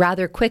see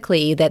rather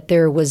quickly that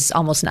there was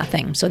almost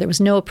nothing. So there was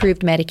no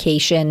approved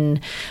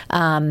medication.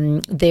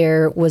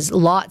 There was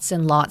lots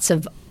and lots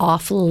of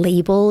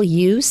off-label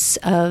use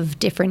of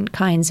different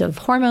kinds of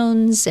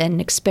hormones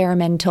and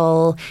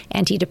experimental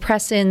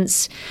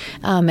antidepressants,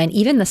 and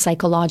even the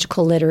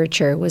psychological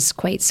literature was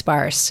quite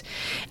sparse.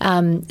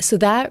 So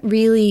that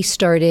really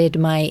started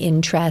my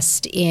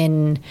interest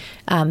in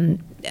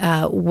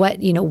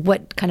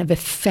what kind of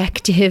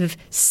effective,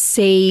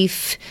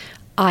 safe,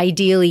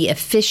 ideally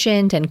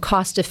efficient and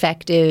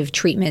cost-effective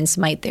treatments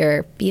might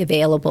there be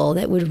available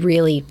that would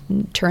really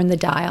turn the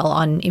dial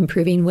on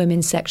improving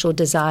women's sexual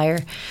desire.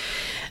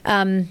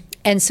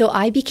 And so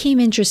I became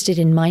interested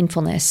in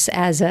mindfulness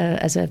as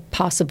a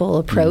possible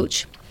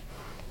approach.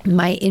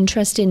 My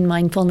interest in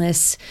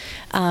mindfulness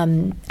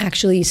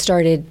actually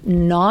started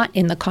not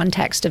in the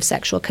context of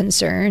sexual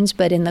concerns,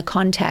 but in the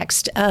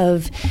context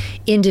of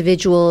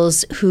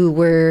individuals who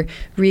were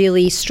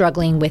really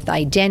struggling with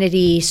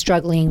identity,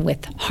 struggling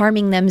with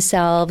harming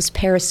themselves,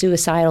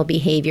 parasuicidal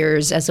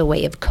behaviors as a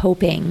way of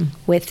coping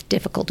with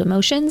difficult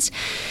emotions.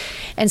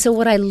 And so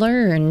what I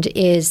learned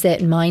is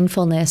that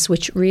mindfulness,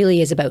 which really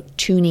is about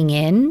tuning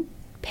in,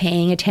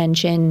 paying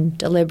attention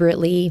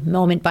deliberately,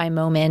 moment by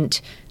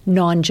moment,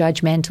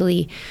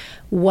 non-judgmentally,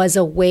 was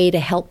a way to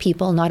help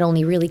people not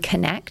only really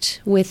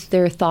connect with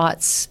their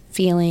thoughts,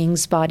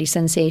 feelings, body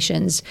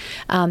sensations,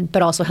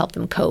 but also help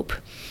them cope.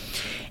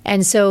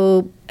 And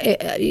so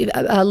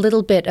a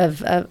little bit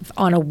of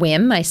on a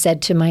whim, I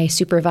said to my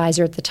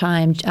supervisor at the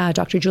time,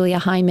 Dr. Julia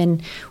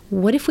Hyman,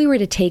 what if we were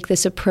to take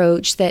this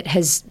approach that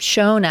has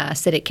shown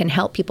us that it can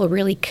help people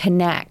really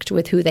connect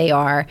with who they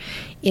are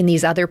in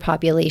these other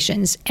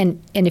populations?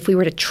 And if we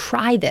were to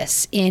try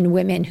this in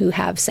women who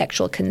have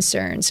sexual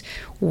concerns,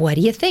 what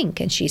do you think?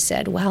 And she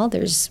said, well,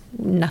 there's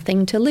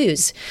nothing to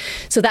lose.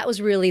 So that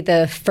was really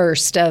the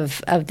first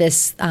of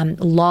this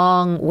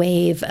long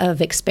wave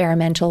of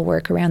experimental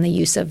work around the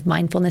use of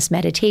mindfulness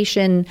meditation,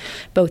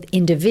 both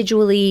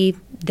individually,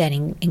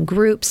 then in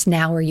groups.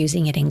 Now we're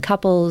using it in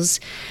couples.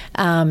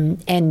 By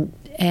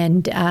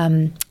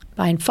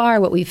and far,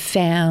 what we've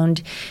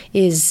found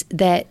is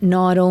that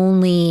not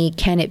only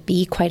can it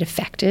be quite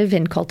effective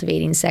in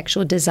cultivating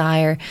sexual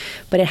desire,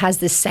 but it has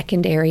this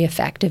secondary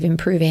effect of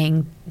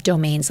improving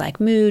domains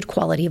like mood,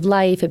 quality of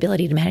life,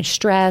 ability to manage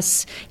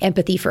stress,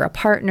 empathy for a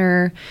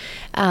partner.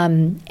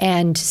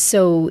 And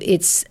so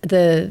it's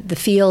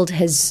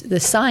the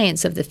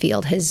science of the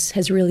field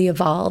has really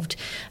evolved.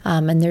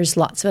 And there's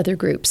lots of other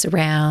groups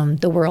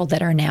around the world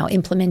that are now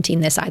implementing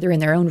this either in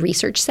their own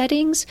research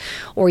settings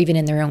or even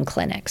in their own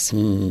clinics.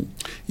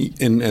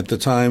 And at the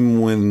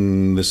time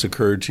when this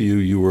occurred to you,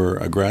 you were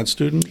a grad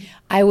student?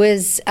 I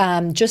was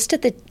just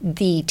at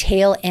the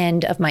tail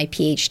end of my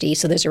PhD.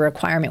 So there's a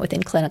requirement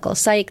within clinical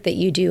psych that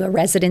you do a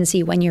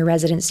residency, 1-year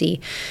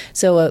residency.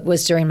 So it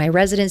was during my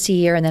residency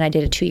year, and then I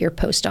did a 2-year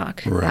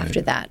postdoc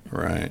after that.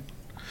 Right.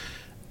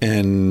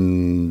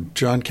 And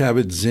Jon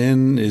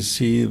Kabat-Zinn, is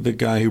he the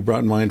guy who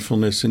brought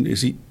mindfulness in?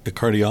 Is he a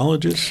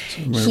cardiologist?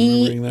 Am I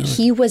remembering that right?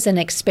 He was an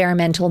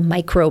experimental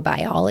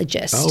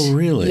microbiologist. Oh,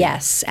 really?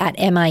 Yes, at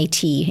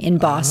MIT in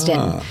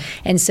Boston.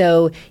 And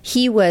so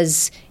he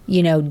was,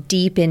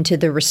 deep into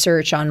the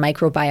research on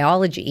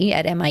microbiology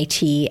at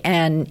MIT.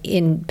 And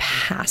in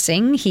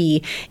passing,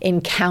 he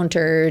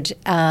encountered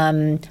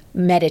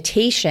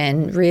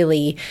meditation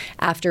really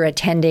after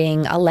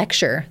attending a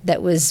lecture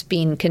that was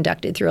being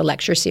conducted through a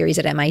lecture series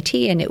at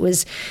MIT. And it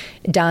was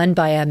done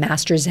by a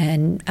Master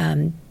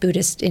Zen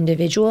Buddhist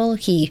individual.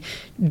 He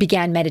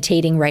began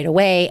meditating right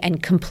away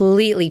and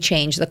completely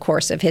changed the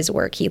course of his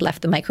work. He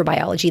left the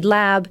microbiology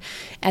lab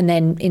and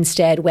then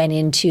instead went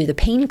into the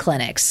pain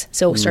clinics.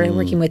 So started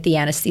working with the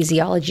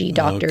anesthesiology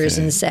doctors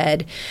and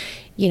said,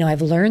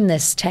 I've learned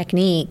this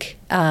technique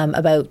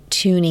about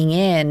tuning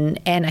in,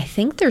 and I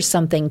think there's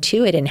something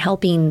to it in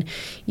helping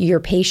your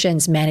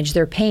patients manage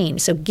their pain.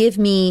 So give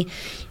me,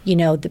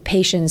 the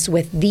patients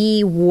with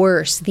the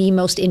worst, the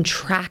most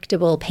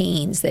intractable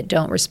pains that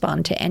don't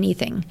respond to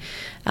anything,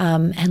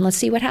 and let's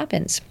see what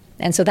happens.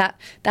 And so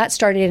that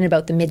started in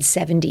about the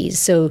mid-'70s.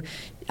 So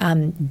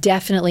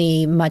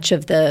definitely much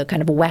of the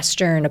kind of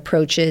Western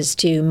approaches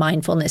to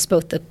mindfulness,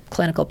 both the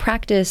clinical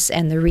practice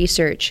and the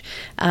research,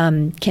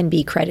 can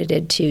be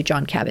credited to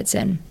Jon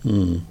Kabat-Zinn.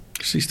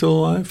 Is he still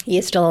alive? He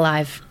is still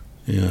alive.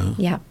 Yeah.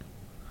 Yeah.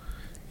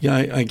 Yeah,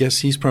 I guess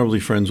he's probably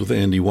friends with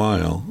Andy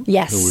Weil.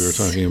 Yes. Who we were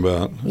talking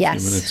about a few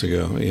minutes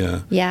ago. Yeah.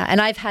 Yeah, and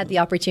I've had the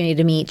opportunity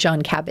to meet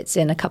Jon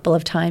Kabat-Zinn a couple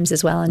of times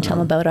as well and tell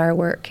him about our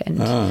work. And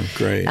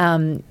great.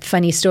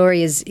 Funny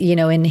story is,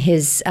 in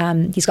his,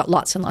 he's got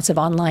lots and lots of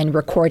online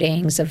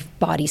recordings of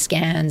body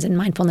scans and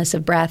mindfulness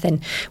of breath.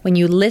 And when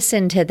you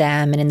listen to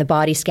them, and in the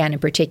body scan in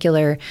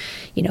particular,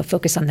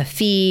 focus on the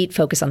feet,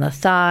 focus on the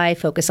thigh,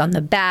 focus on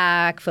the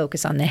back,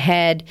 focus on the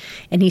head.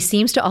 And he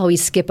seems to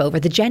always skip over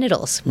the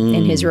genitals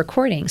in his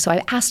recording. So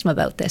I asked him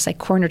about this. I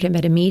cornered him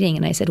at a meeting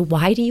and I said,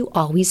 why do you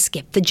always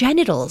skip the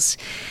genitals?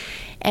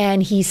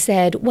 And he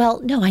said, well,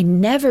 no, I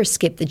never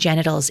skip the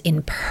genitals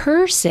in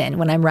person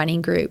when I'm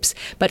running groups,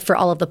 but for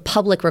all of the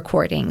public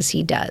recordings,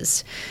 he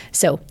does.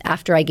 So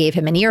after I gave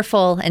him an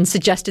earful and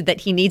suggested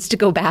that he needs to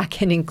go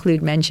back and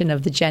include mention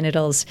of the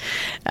genitals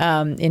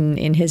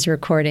in his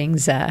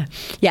recordings,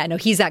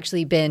 he's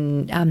actually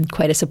been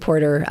quite a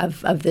supporter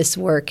of this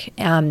work,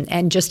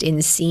 and just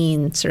in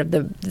seeing sort of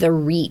the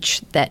reach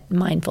that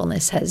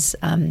mindfulness has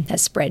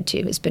spread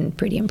to has been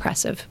pretty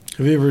impressive.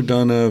 Have you ever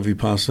done a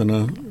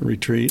Vipassana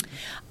retreat?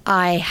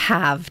 I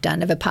have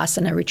done a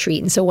Vipassana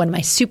retreat. And so one of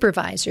my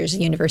supervisors at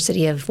the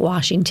University of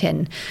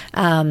Washington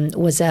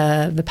was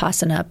a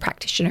Vipassana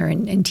practitioner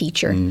and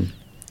teacher.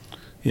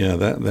 Yeah,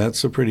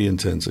 that's a pretty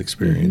intense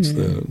experience.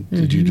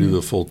 Did you do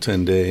the full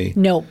 10-day?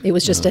 No, it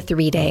was just a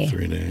 3-day.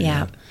 3-day,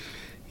 yeah.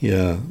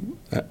 Yeah.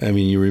 I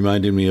mean, you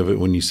reminded me of it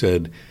when you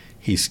said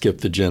he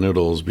skipped the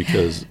genitals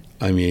because,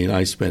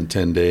 I spent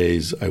 10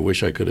 days. I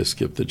wish I could have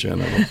skipped the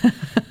genitals.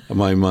 In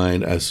my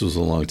mind, this was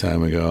a long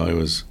time ago. I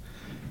was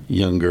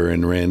younger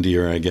and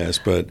randier, I guess,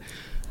 but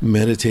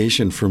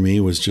meditation for me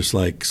was just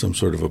like some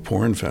sort of a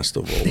porn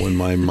festival. When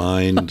my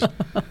mind,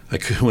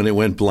 when it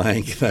went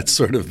blank, that's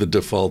sort of the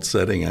default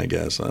setting, I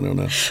guess. I don't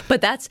know.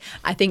 But that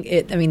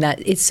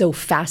it's so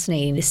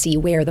fascinating to see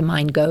where the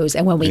mind goes.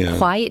 And when we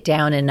quiet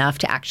down enough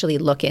to actually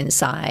look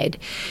inside,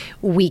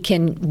 we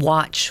can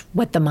watch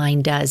what the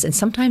mind does. And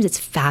sometimes it's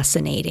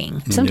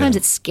fascinating. Sometimes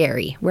it's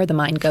scary where the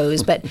mind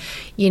goes. But,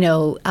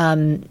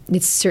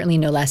 it's certainly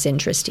no less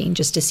interesting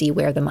just to see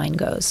where the mind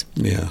goes.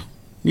 Yeah.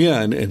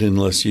 Yeah, and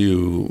unless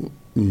you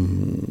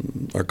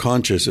are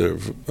conscious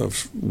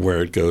of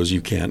where it goes, you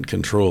can't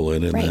control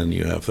it, and then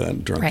you have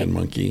that drunken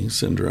monkey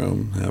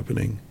syndrome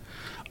happening.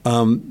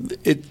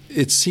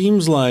 It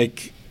seems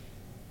like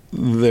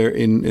there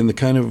in the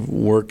kind of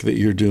work that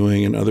you're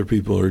doing and other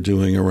people are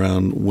doing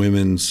around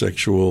women's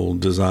sexual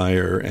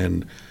desire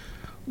and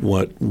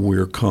what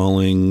we're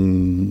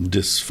calling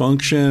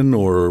dysfunction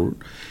or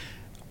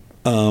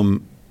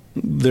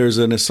there's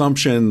an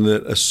assumption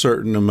that a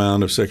certain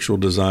amount of sexual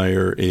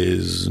desire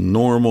is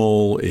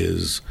normal,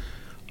 is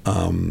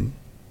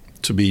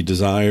to be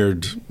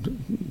desired,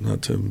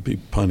 not to be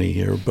punny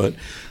here, but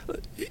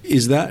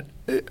is that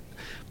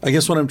 – I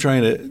guess what I'm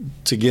trying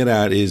to get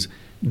at is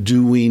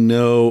do we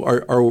know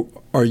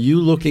 – are you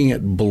looking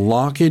at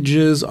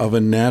blockages of a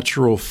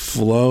natural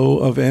flow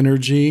of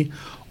energy,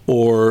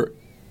 or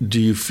do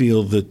you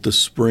feel that the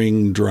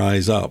spring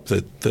dries up,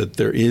 that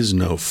there is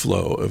no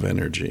flow of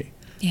energy?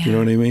 Yeah. You know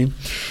what I mean?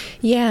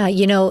 Yeah,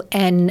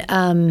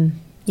 and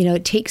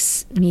It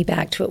takes me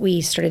back to what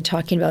we started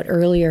talking about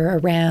earlier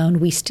around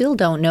we still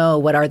don't know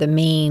what are the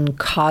main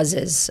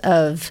causes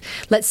of,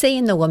 let's say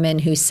in the woman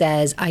who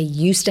says, I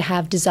used to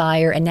have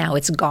desire and now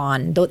it's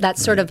gone.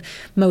 That's sort of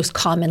most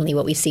commonly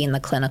what we see in the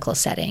clinical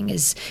setting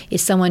is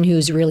someone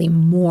who's really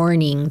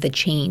mourning the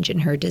change in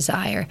her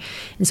desire.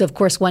 And so, of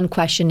course, one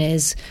question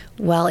is,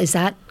 well, is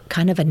that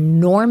kind of a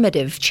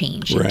normative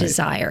change in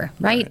desire,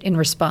 right? In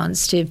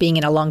response to being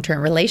in a long-term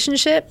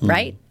relationship,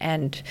 right?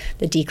 And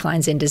the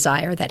declines in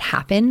desire that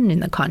happen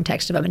in the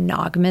context of a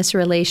monogamous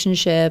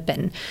relationship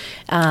and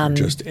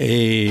just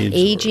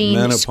aging,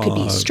 menopause. Could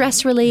be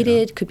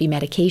stress-related, could be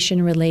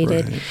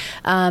medication-related.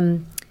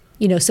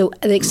 So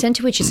the extent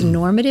to which it's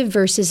normative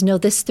versus no,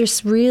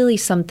 there's really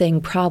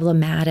something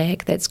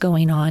problematic that's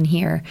going on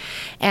here.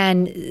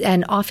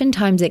 And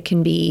oftentimes it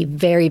can be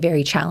very,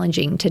 very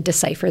challenging to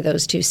decipher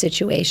those two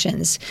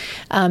situations.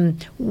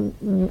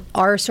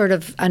 Our sort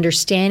of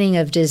understanding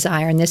of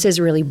desire, and this is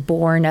really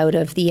born out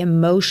of the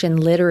emotion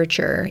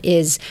literature,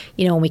 is,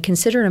 when we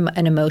consider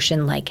an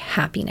emotion like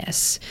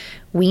happiness,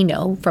 we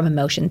know from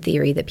emotion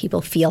theory that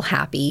people feel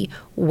happy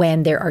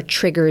when there are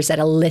triggers that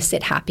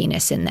elicit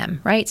happiness in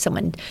them, right?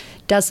 Someone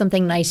does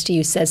something nice to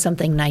you, says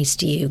something nice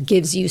to you,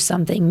 gives you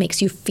something,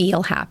 makes you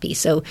feel happy.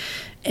 So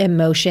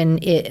emotion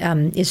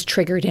is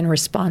triggered in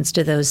response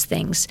to those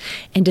things.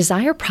 And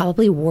desire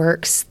probably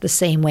works the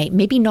same way.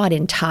 Maybe not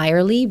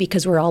entirely,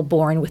 because we're all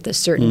born with a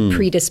certain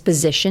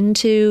predisposition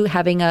to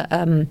having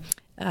a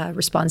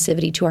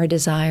responsivity to our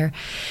desire.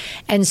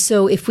 And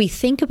so if we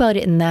think about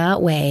it in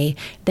that way,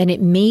 then it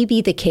may be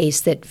the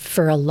case that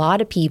for a lot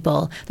of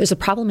people, there's a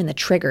problem in the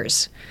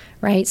triggers,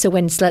 right? So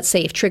when, let's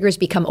say, if triggers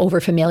become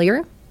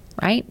overfamiliar,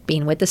 right?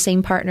 Being with the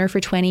same partner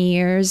for 20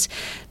 years,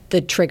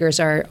 the triggers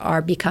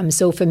are become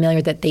so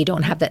familiar that they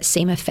don't have that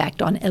same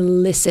effect on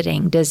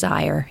eliciting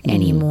desire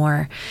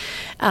anymore.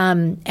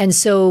 And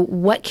so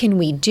what can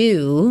we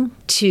do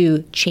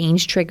to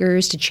change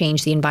triggers, to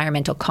change the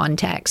environmental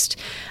context,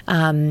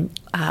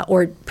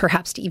 or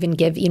perhaps to even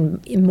give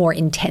more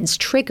intense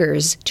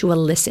triggers to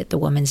elicit the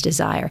woman's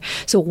desire?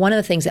 So one of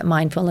the things that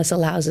mindfulness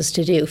allows us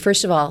to do,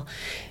 first of all,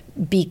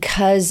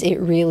 because it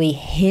really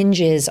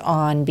hinges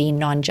on being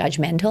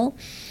non-judgmental,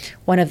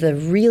 one of the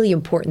really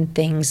important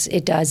things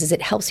it does is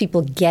it helps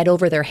people get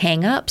over their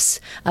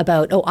hang-ups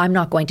about, I'm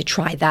not going to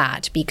try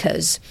that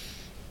because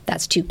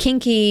that's too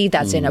kinky,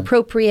 that's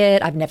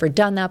inappropriate, I've never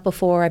done that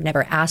before, I've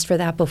never asked for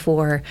that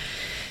before.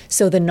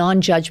 So the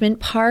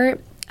non-judgment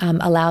part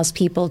allows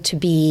people to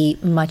be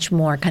much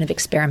more kind of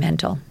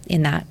experimental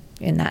in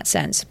that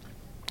sense.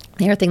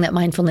 The other thing that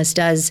mindfulness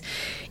does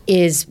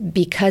is,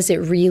 because it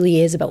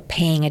really is about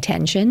paying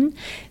attention,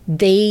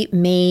 they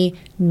may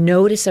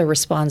notice a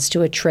response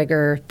to a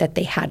trigger that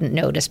they hadn't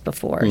noticed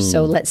before.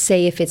 So let's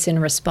say if it's in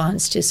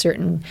response to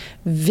certain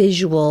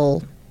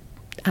visual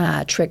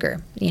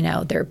trigger,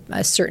 they're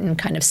a certain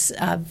kind of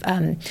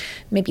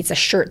maybe it's a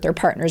shirt their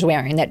partner's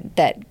wearing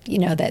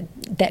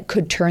that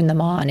could turn them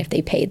on if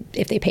they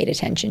paid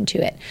attention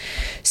to it.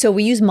 So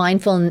we use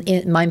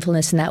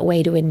mindfulness in that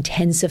way to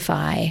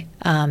intensify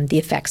the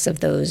effects of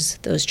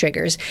those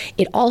triggers.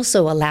 It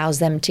also allows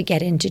them to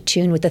get into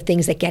tune with the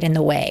things that get in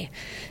the way.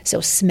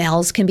 So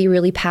smells can be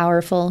really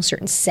powerful.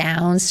 Certain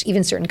sounds,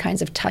 even certain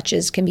kinds of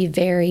touches, can be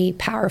very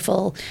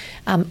powerful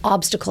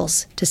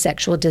obstacles to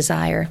sexual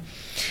desire.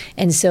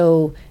 And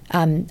so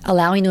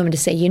allowing the woman to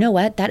say, you know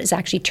what, that is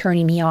actually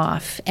turning me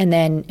off, and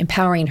then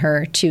empowering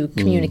her to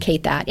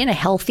communicate that in a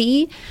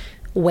healthy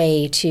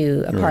way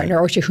to a partner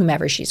or to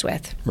whomever she's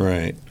with.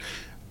 Right.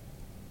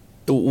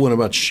 What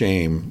about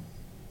shame?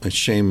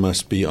 Shame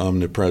must be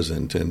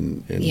omnipresent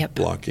in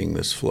blocking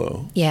this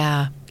flow.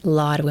 Yeah, a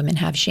lot of women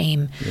have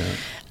shame. Yeah.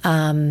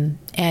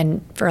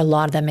 And for a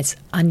lot of them, it's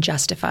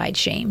unjustified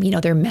shame.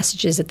 There are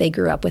messages that they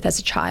grew up with as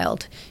a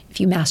child. If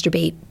you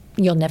masturbate,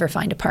 you'll never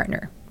find a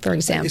partner, for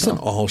example. Isn't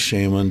all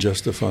shame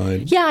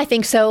unjustified? Yeah, I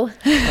think so.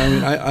 I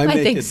mean,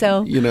 I think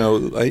so.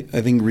 I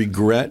think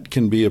regret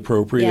can be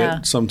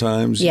appropriate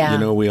sometimes.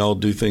 Yeah. We all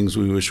do things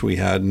we wish we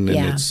hadn't,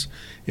 and it's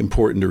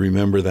important to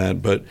remember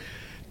that. But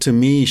to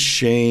me,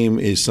 shame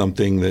is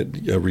something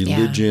that a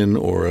religion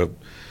or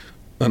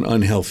an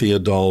unhealthy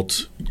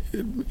adult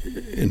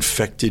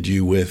infected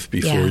you with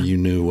before you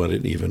knew what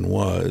it even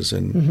was.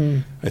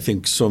 And I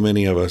think so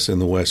many of us in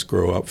the West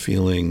grow up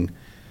feeling,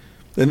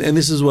 and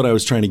this is what I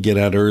was trying to get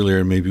at earlier,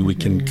 and maybe we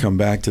can come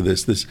back to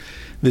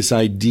this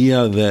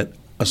idea that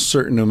a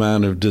certain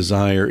amount of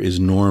desire is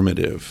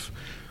normative.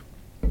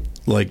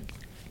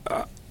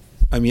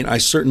 I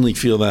certainly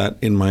feel that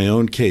in my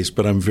own case,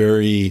 but I'm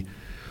very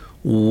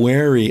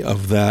wary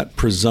of that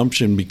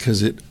presumption,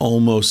 because it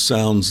almost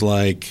sounds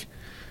like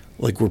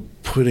we're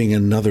putting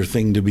another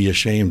thing to be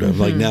ashamed of.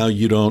 Like, now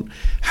you don't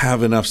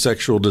have enough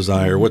sexual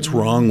desire. What's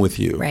wrong with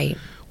you? Right.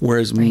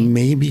 Whereas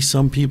maybe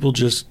some people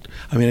just,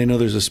 I know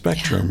there's a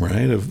spectrum,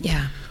 right?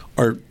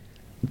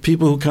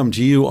 people who come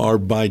to you are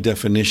by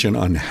definition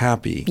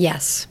unhappy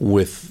Yes.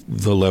 with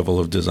the level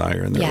of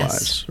desire in their Yes.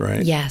 lives,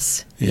 right?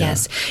 Yes. Yeah.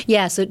 Yes.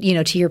 Yeah. So,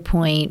 to your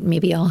point,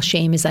 maybe all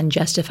shame is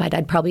unjustified.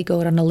 I'd probably go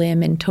out on a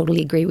limb and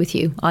totally agree with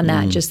you on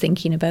that. Just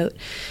thinking about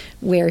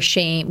where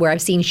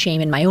I've seen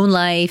shame in my own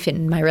life,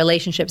 in my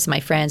relationships,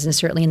 my friends, and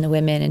certainly in the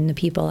women and the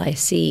people I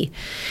see.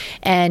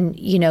 And,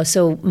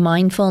 so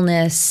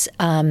mindfulness,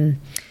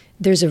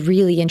 there's a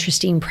really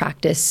interesting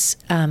practice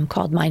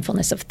called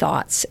mindfulness of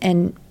thoughts.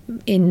 And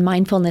in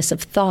mindfulness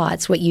of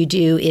thoughts, what you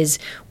do is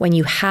when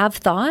you have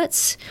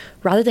thoughts,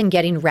 rather than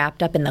getting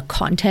wrapped up in the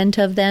content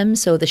of them,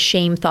 so the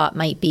shame thought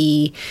might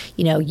be,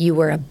 you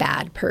were a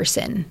bad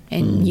person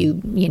and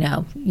you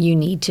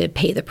need to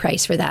pay the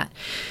price for that.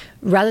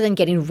 Rather than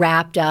getting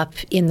wrapped up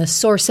in the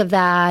source of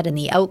that and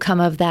the outcome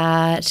of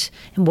that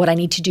and what I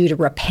need to do to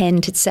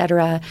repent,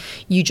 etc.,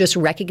 you just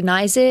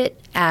recognize it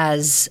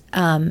as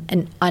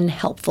an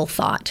unhelpful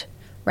thought.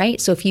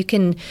 Right? So if you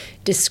can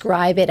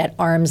describe it at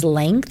arm's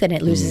length, then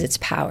it loses its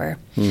power.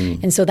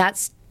 And so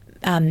that's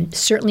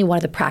certainly one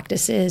of the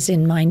practices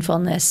in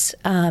mindfulness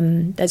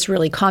that's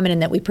really common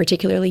and that we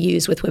particularly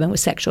use with women with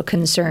sexual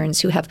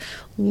concerns who have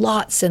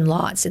lots and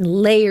lots and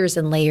layers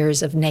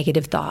of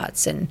negative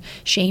thoughts and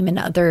shame and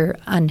other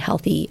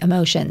unhealthy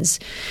emotions.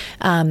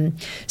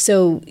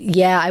 So,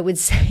 I would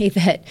say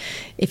that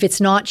if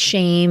it's not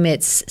shame,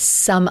 it's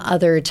some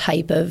other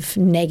type of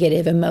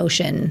negative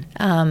emotion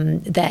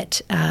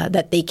that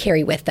they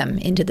carry with them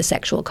into the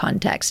sexual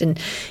context. And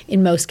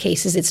in most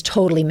cases, it's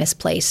totally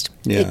misplaced.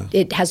 Yeah.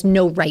 It has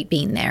no right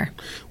being there.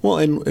 Well,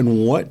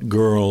 and what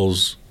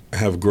girls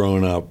have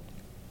grown up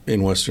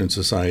in Western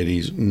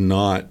societies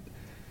not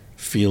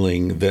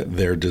feeling that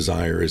their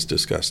desire is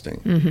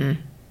disgusting,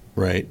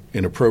 right?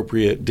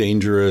 Inappropriate,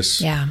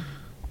 dangerous. Yeah.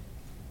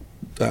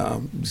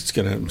 It's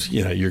gonna,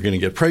 you're gonna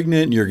get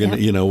pregnant. You're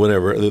gonna,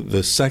 whatever.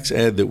 The sex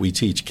ed that we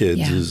teach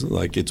kids is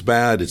like, it's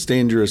bad, it's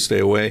dangerous, stay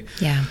away.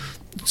 Yeah.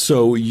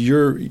 So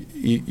you're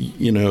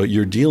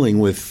dealing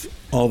with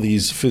all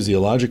these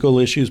physiological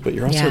issues, but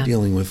you're also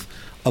dealing with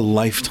a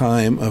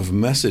lifetime of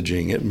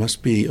messaging. It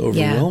must be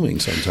overwhelming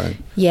sometimes.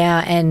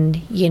 Yeah,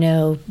 and,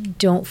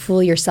 don't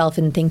fool yourself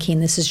in thinking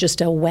this is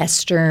just a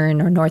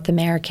Western or North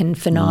American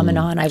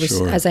phenomenon.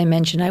 As I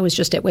mentioned, I was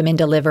just at Women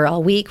Deliver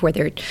all week where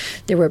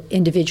there were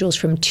individuals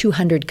from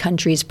 200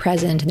 countries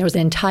present, and there was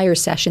an entire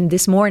session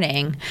this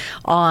morning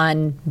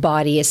on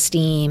body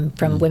esteem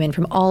from women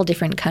from all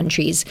different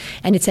countries,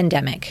 and it's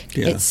endemic.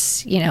 Yeah.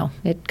 It's,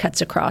 it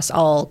cuts across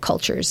all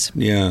cultures.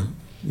 Yeah,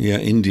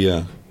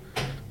 India.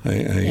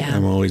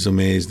 I'm always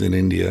amazed in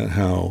India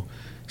how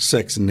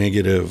sex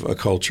negative a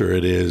culture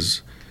it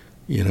is.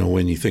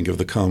 When you think of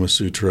the Kama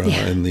Sutra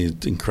and the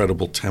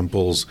incredible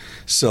temples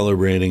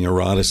celebrating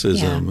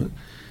eroticism,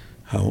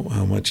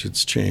 how much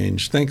it's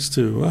changed thanks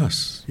to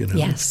us.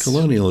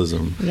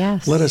 Colonialism.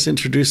 Yes. Let us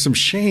introduce some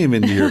shame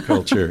into your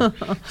culture.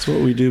 It's what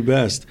we do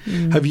best.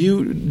 Do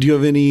you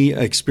have any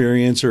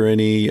experience or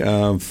any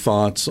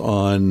thoughts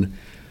on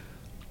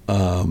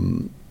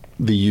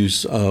the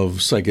use of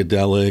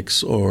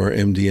psychedelics or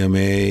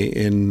MDMA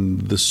in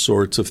the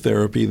sorts of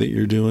therapy that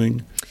you're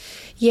doing?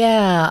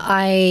 Yeah,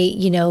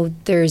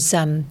 there's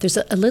a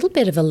little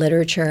bit of a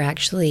literature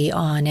actually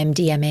on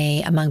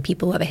MDMA among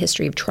people who have a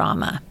history of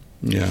trauma.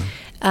 Yeah.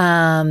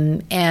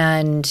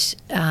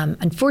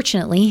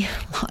 Unfortunately,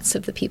 lots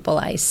of the people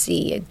I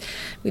see,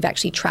 we've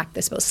actually tracked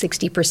this, about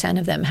 60%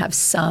 of them have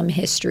some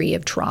history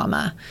of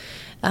trauma.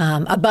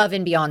 Above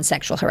and beyond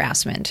sexual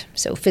harassment.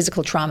 So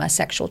physical trauma,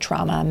 sexual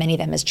trauma, many of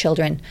them as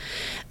children.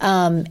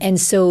 And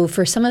so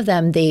for some of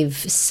them, they've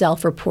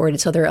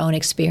self-reported, so their own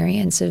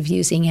experience of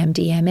using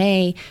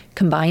MDMA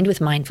combined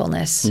with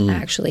mindfulness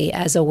actually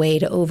as a way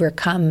to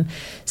overcome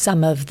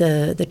some of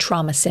the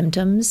trauma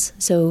symptoms.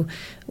 So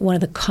one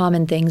of the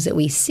common things that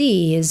we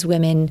see is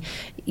women,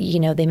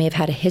 they may have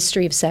had a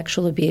history of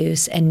sexual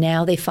abuse and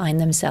now they find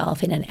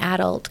themselves in an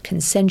adult,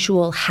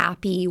 consensual,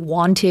 happy,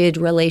 wanted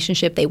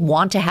relationship. They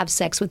want to have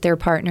sex with their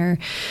partner.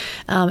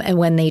 And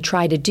when they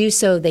try to do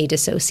so, they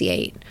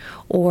dissociate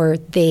or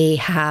they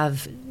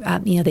have,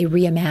 they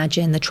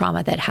reimagine the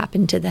trauma that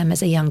happened to them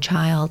as a young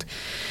child.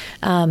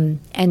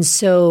 And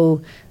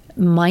so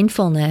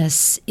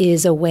mindfulness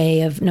is a way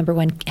of, number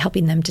one,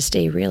 helping them to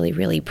stay really,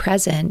 really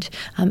present.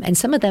 And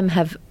some of them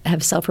have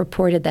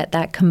self-reported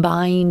that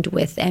combined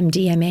with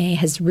MDMA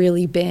has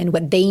really been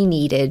what they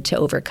needed to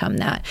overcome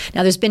that.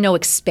 Now, there's been no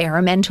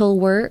experimental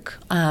work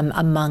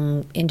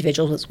among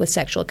individuals with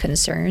sexual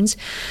concerns.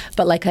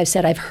 But like I've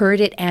said, I've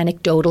heard it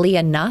anecdotally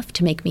enough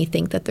to make me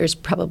think that there's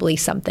probably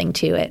something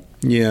to it.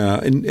 Yeah,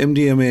 and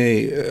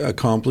MDMA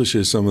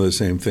accomplishes some of the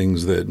same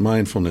things that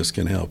mindfulness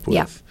can help with.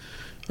 Yeah.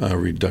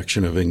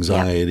 Reduction of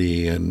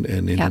anxiety and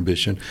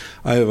inhibition.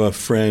 I have a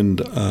friend,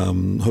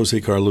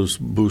 Jose Carlos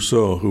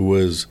Busso, who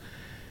was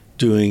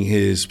doing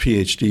his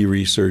PhD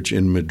research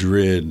in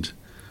Madrid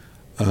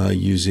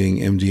using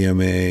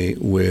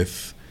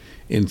MDMA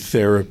in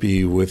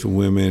therapy with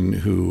women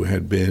who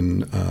had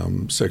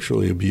been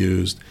sexually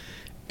abused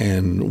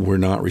and were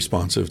not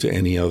responsive to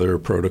any other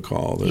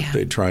protocol.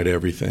 They'd tried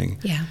everything.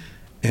 Yeah.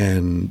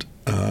 And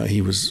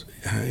he was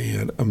he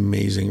had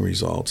amazing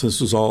results.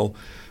 This was all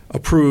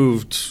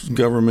approved,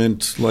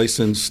 government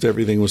licensed,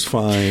 everything was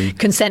fine.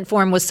 Consent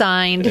form was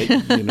signed.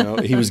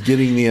 He was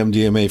getting the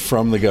MDMA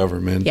from the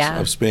government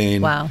of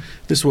Spain. Wow.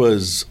 This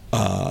was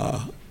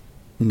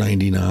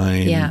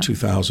 99,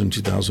 2000,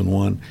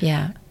 2001.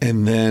 Yeah.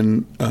 And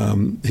then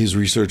his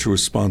research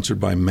was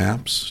sponsored by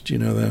MAPS. Do you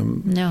know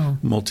them? No.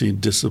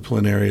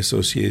 Multidisciplinary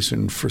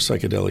Association for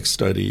Psychedelic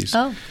Studies.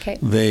 Oh, okay.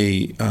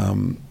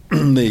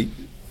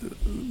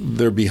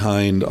 They're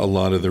behind a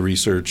lot of the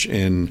research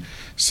in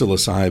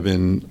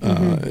psilocybin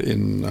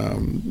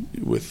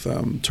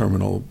with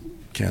terminal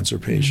cancer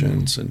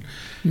patients and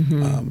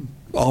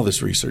all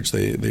this research.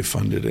 They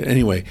funded it.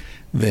 Anyway,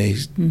 they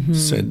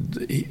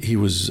said he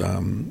was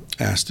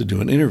asked to do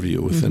an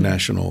interview with the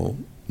national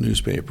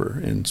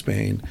newspaper in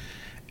Spain.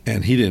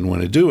 And he didn't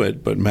want to do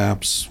it, but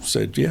MAPS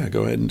said, yeah,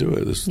 go ahead and do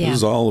it. This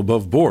is all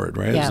above board,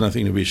 right? There's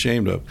nothing to be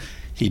ashamed of.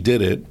 He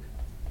did it.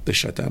 They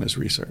shut down his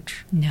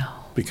research. No.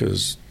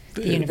 Because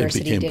it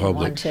became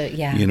public. The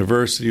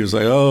university was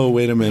like, oh,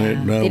 wait a minute.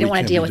 Yeah. No, they didn't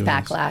want to deal with this.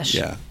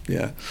 backlash.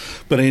 Yeah.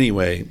 But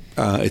anyway,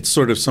 it's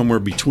sort of somewhere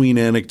between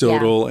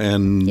anecdotal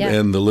and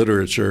the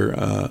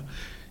literature.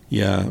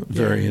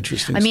 Very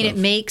interesting I mean, stuff. it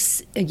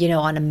makes,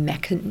 on a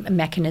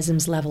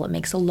mechanisms level, it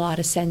makes a lot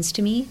of sense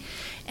to me.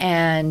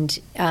 And,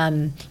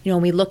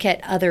 when we look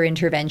at other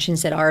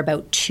interventions that are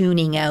about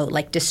tuning out,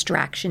 like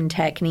distraction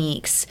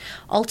techniques,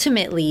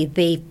 ultimately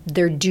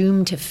they're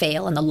doomed to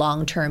fail in the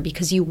long term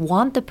because you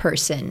want the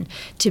person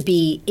to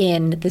be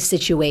in the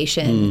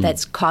situation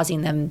that's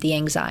causing them the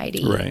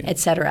anxiety, et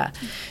cetera.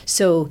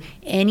 So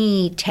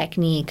any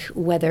technique,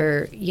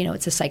 whether,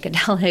 it's a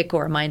psychedelic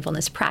or a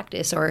mindfulness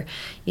practice or,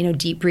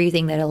 deep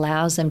breathing that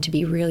allows them to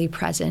be really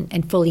present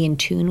and fully in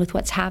tune with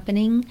what's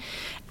happening.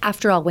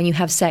 After all, when you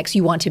have sex,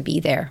 you want to be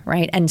there,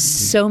 right? And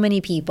so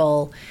many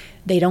people,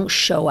 they don't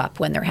show up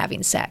when they're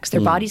having sex.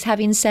 Their body's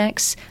having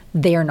sex.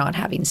 They're not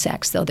having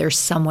sex, though. They're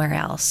somewhere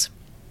else.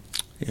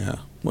 Yeah,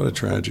 what a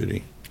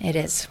tragedy. It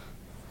is.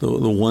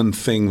 The one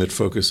thing that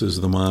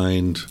focuses the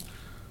mind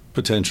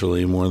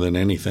potentially more than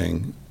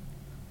anything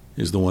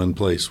is the one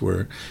place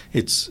where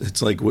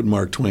it's like what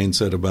Mark Twain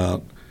said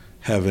about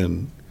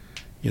heaven.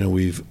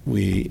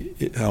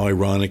 How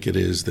ironic it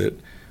is that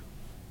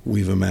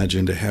we've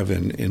imagined a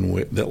heaven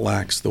that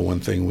lacks the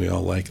one thing we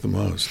all like the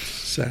most,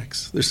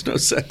 sex. There's no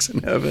sex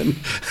in heaven.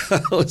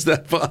 How is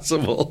that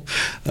possible?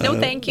 No,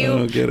 thank you. I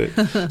don't get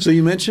it. So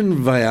you mentioned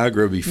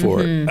Viagra before.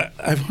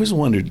 I've always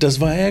wondered, does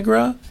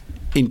Viagra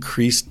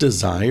increase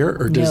desire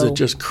or does it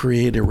just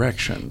create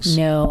erections?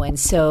 No. And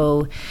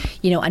so,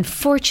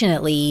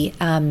 unfortunately,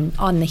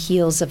 on the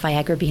heels of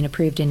Viagra being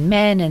approved in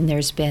men, and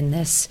there's been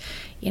this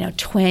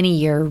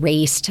 20-year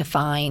race to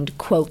find,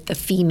 quote, the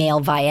female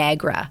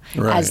Viagra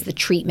as the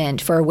treatment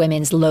for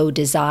women's low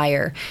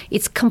desire.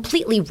 It's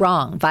completely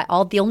wrong.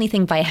 The only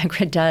thing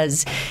Viagra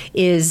does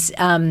is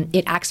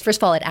it acts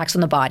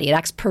on the body. It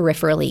acts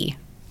peripherally,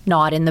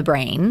 not in the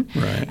brain.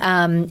 Right.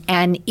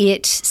 And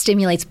it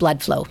stimulates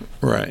blood flow.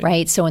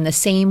 Right. So in the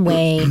same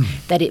way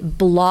that it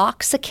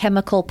blocks a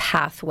chemical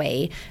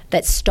pathway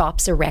that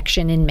stops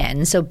erection in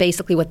men. So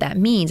basically what that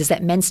means is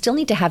that men still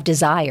need to have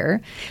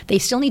desire. They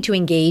still need to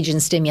engage in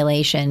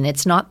stimulation.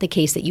 It's not the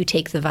case that you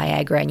take the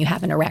Viagra and you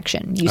have an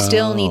erection. You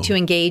still need to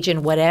engage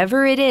in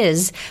whatever it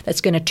is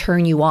that's going to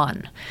turn you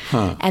on.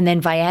 And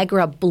then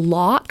Viagra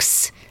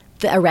blocks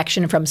the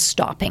erection from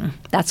stopping.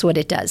 That's what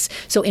it does.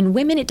 So in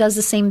women, it does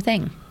the same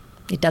thing.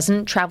 It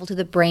doesn't travel to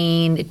the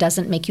brain. It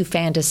doesn't make you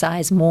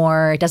fantasize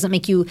more. It doesn't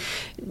make you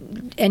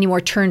any more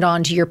turned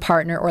on to your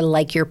partner or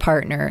like your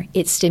partner.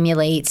 It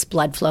stimulates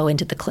blood flow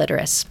into the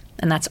clitoris,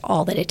 and that's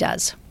all that it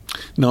does.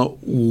 Now,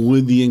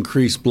 would the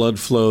increased blood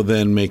flow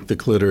then make the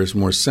clitoris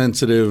more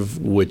sensitive,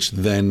 which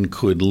then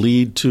could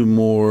lead to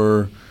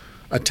more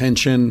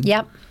attention?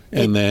 Yep.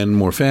 And then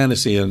more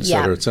fantasy, et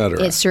cetera, et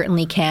cetera. It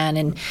certainly can.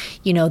 And,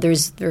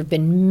 there have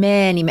been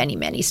many, many,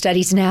 many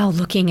studies now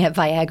looking at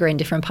Viagra in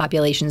different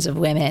populations of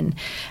women.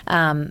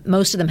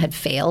 Most of them had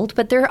failed,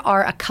 but there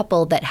are a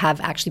couple that have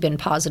actually been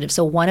positive.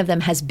 So one of them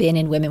has been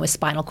in women with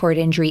spinal cord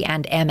injury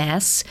and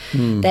MS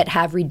that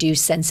have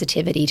reduced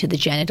sensitivity to the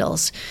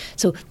genitals.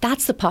 So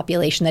that's the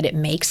population that it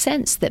makes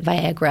sense that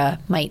Viagra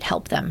might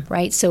help them,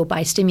 right? So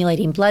by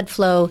stimulating blood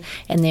flow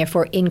and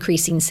therefore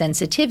increasing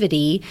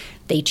sensitivity,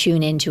 they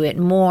tune into it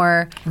more.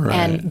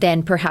 And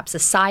then perhaps a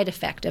side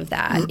effect of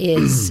that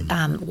is,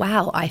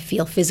 wow, I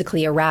feel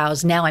physically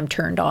aroused. Now I'm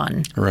turned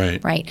on.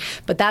 Right.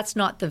 But that's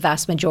not the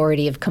vast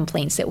majority of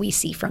complaints that we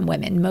see from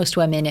women. Most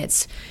women,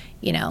 it's,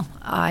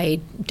 I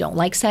don't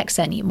like sex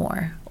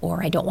anymore,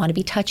 or I don't want to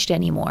be touched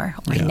anymore,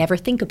 or I never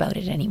think about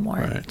it anymore.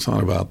 Right. It's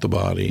not about the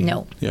body.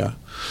 No. Yeah.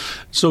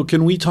 So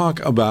can we talk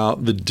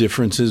about the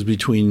differences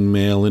between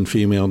male and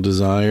female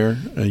desire?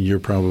 You're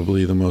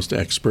probably the most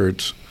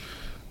expert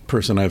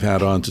person I've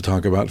had on to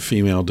talk about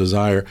female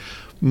desire.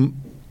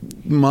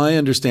 My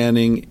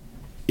understanding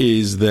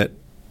is that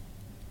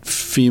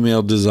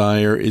female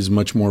desire is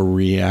much more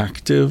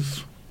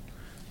reactive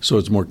So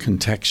it's more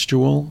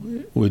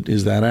contextual.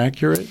 Is that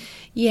accurate?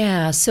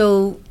 Yeah.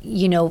 So,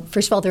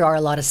 first of all, there are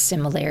a lot of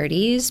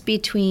similarities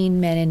between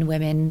men and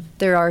women.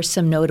 There are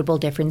some notable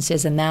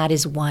differences, and that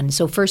is one.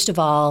 So first of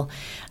all,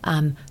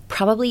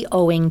 probably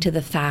owing to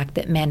the fact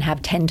that men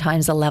have 10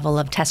 times the level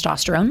of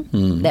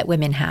testosterone that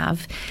women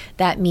have.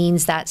 That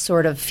means that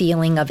sort of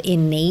feeling of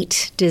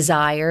innate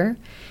desire,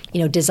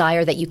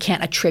 desire that you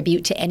can't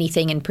attribute to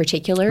anything in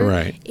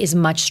particular, is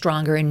much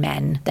stronger in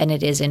men than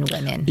it is in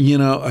women.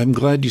 I'm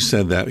glad you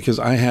said that, because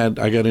I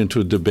got into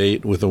a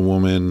debate with a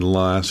woman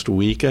last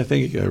week, I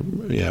think,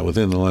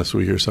 within the last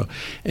week or so,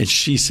 and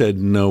she said,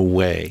 no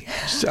way.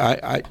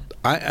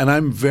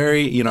 I'm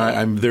very,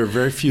 there are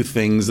very few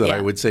things that I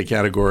would say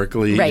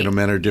categorically,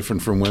 men are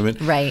different from women.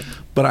 Right.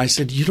 But I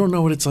said, you don't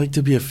know what it's like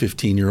to be a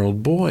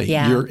 15-year-old boy.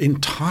 Yeah. You're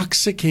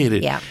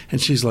intoxicated. Yeah. And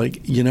she's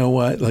like, you know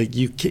what? Like,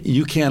 you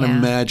can't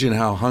imagine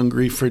how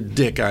hungry for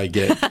dick I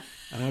get.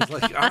 And I was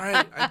like, all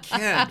right, I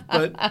can't.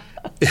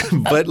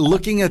 But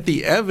looking at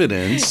the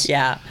evidence.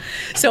 Yeah.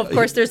 So, of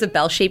course, there's a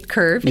bell-shaped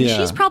curve. And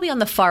she's probably on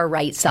the far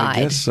right side.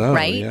 I guess so,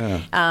 right?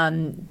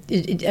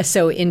 Yeah.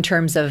 So in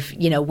terms of,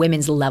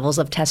 women's levels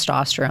of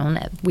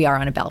testosterone, we are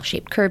on a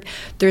bell-shaped curve.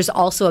 There's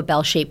also a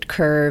bell-shaped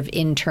curve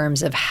in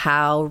terms of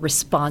how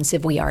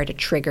responsive we are to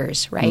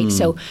triggers, right?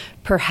 So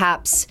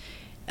perhaps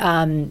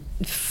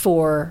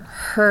for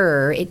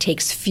her, it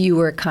takes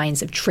fewer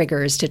kinds of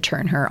triggers to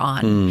turn her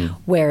on.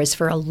 Whereas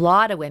for a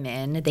lot of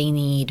women, they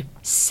need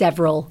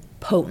several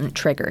potent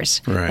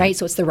triggers, right?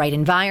 So it's the right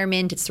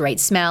environment, it's the right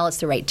smell, it's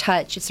the right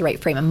touch, it's the right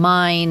frame of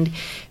mind,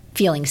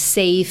 feeling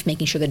safe,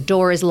 making sure the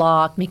door is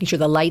locked, making sure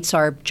the lights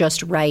are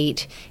just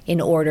right in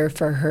order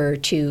for her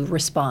to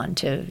respond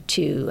to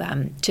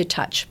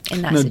touch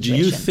in that situation. Do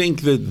you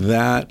think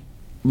that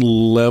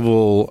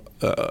level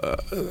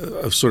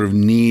of sort of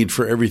need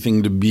for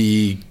everything to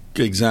be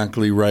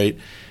exactly right,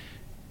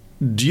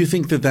 do you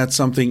think that that's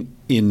something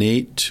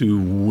innate to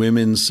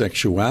women's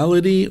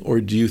sexuality, or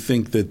do you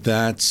think that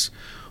that's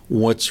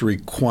what's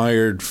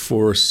required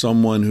for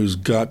someone who's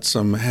got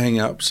some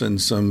hang-ups and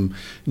some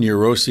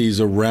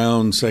neuroses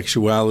around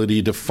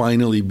sexuality to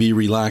finally be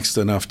relaxed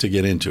enough to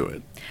get into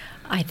it?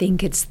 I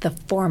think it's the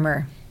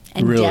former.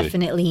 And really?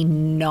 Definitely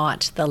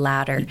not the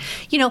latter.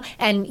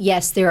 And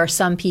yes, there are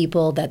some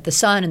people that the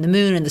sun and the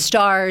moon and the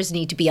stars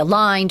need to be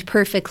aligned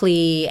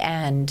perfectly,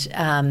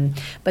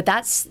 but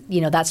that's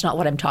not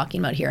what I'm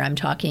talking about here. I'm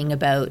talking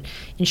about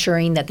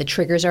ensuring that the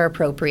triggers are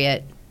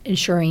appropriate,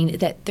 ensuring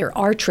that there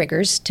are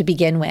triggers to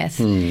begin with,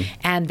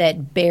 and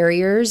that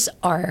barriers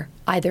are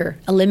either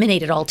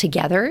eliminated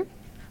altogether.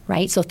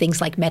 Right? So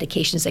things like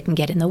medications that can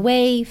get in the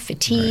way,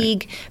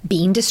 fatigue,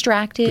 being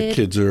distracted. The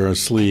kids are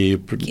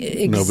asleep.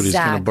 Exactly. Nobody's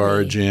going to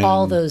barge in.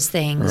 All those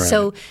things. Right.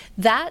 So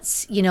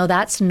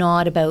that's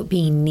not about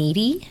being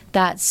needy.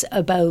 That's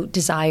about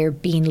desire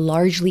being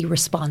largely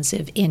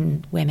responsive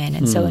in women.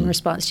 And so in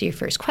response to your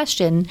first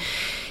question,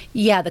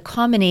 the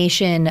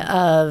combination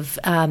of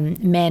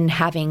men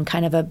having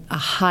kind of a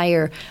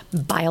higher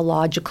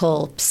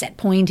biological set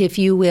point, if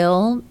you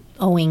will,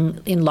 owing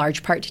in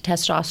large part to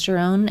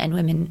testosterone, and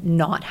women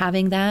not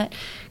having that,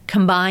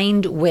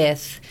 combined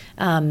with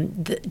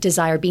the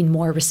desire being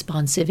more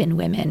responsive in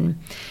women,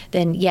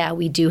 then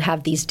we do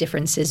have these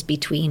differences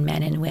between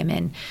men and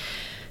women.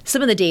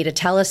 Some of the data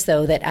tell us,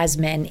 though, that as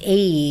men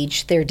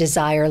age, their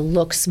desire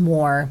looks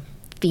more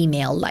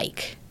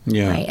female-like.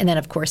 Yeah. Right? And then,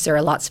 of course, there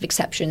are lots of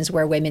exceptions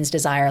where women's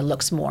desire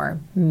looks more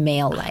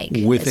male-like.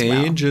 With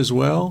age as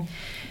well?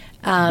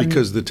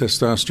 Because the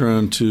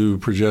testosterone to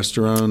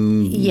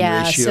progesterone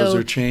ratios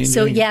are changing?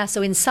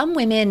 So in some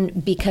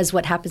women, because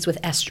what happens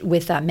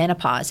with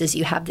menopause is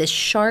you have this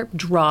sharp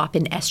drop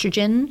in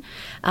estrogen,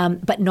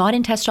 but not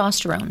in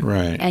testosterone.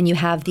 Right. And you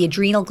have the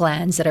adrenal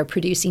glands that are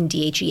producing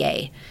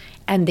DHEA.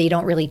 And they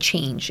don't really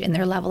change in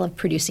their level of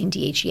producing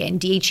DHEA. And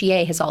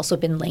DHEA has also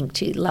been linked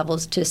to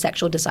levels to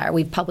sexual desire.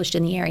 We've published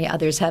in the area,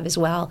 others have as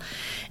well.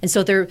 And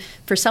so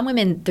for some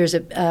women, there's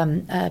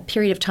a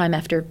period of time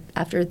after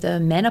the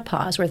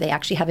menopause where they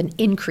actually have an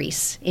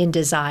increase in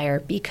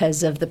desire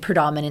because of the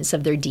predominance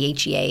of their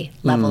DHEA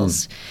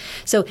levels.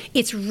 So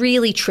it's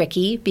really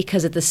tricky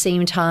because at the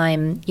same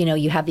time,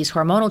 you have these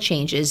hormonal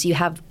changes, you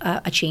have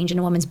a change in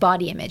a woman's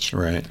body image.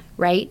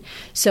 Right?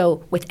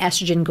 So with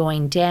estrogen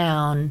going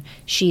down,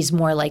 she's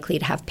more likely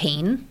to have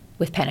pain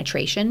with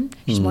penetration.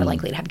 She's more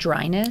likely to have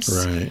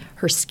dryness. Right.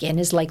 Her skin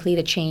is likely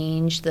to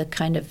change, the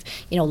kind of,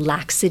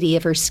 laxity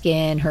of her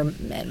skin,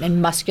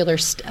 and muscular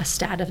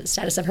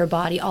status of her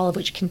body, all of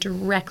which can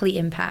directly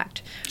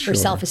impact her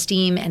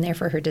self-esteem and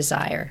therefore her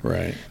desire.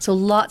 Right. So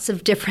lots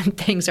of different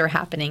things are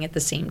happening at the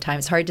same time.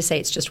 It's hard to say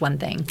it's just one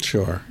thing.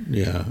 Sure.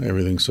 Yeah.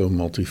 Everything's so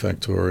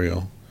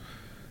multifactorial.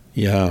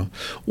 Yeah.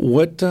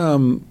 What...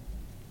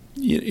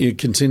 You're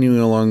continuing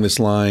along this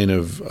line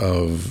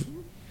of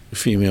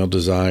female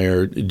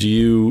desire, do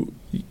you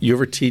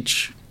ever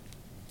teach?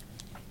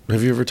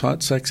 Have you ever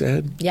taught sex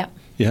ed? Yeah.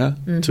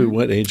 Yeah? To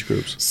what age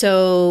groups?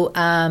 So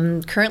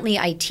currently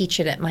I teach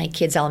it at my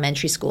kids'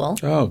 elementary school.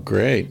 Oh,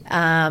 great.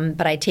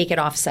 But I take it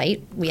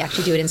off-site. We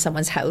actually do it in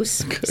someone's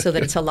house so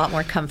that it's a lot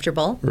more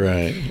comfortable.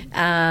 Right.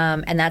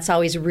 And that's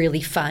always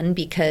really fun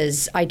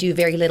because I do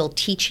very little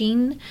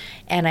teaching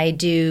and I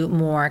do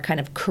more kind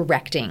of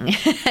correcting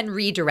and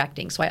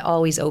redirecting. So I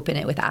always open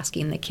it with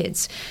asking the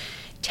kids,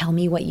 tell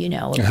me what you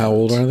know about. How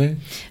old are they?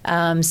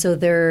 So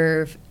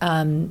they're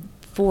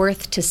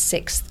 4th to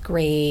 6th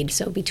grade,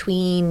 so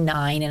between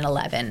 9 and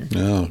 11.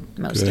 Oh,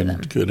 most of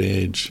them. Good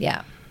age.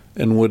 Yeah.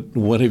 And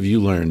what have you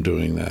learned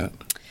doing that?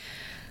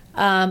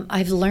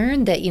 I've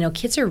learned that,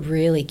 kids are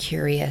really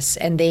curious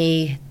and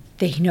they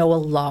know a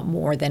lot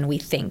more than we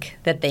think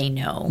that they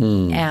know.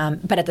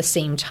 But at the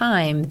same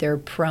time, they're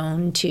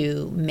prone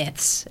to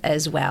myths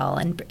as well,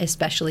 and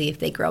especially if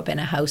they grow up in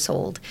a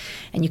household.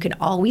 And you can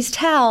always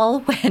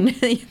tell when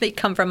they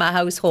come from a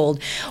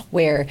household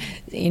where,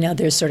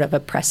 there's sort of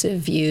oppressive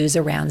views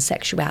around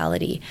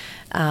sexuality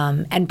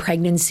and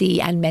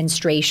pregnancy and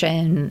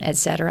menstruation, et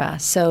cetera.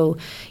 So,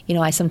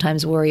 I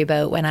sometimes worry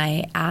about when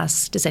I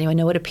ask, does anyone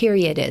know what a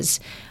period is?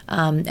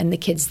 And the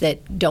kids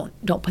that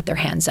don't put their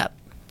hands up.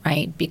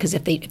 Right? Because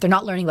if they're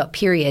not learning about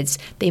periods,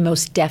 they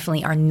most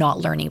definitely are not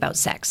learning about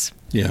sex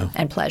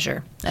and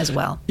pleasure as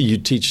well. You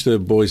teach the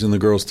boys and the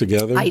girls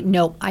together?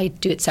 No, I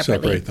do it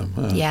separately. Separate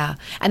them. Yeah.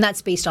 And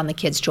that's based on the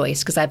kids'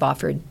 choice because I've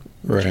offered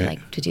would you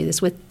like to do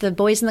this with the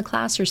boys in the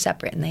class or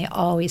separate, and they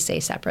always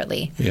say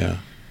separately. Yeah.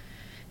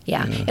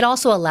 It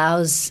also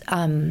allows,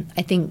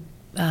 I think,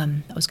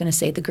 I was going to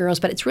say the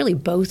girls, but it's really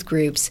both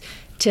groups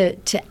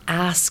to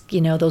ask,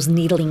 those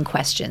needling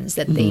questions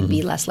that they'd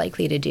be less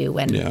likely to do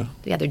when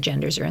the other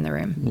genders are in the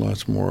room.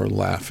 Lots more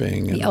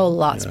laughing.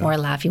 Lots more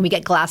laughing. We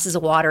get glasses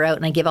of water out,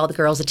 and I give all the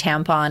girls a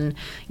tampon,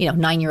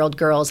 9-year-old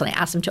girls, and I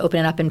ask them to open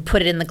it up and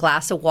put it in the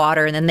glass of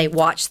water, and then they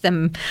watch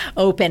them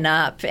open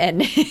up,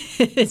 and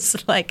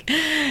it's like,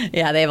 they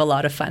have a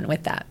lot of fun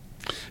with that.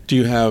 Do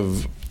you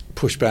have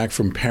pushback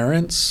from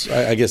parents?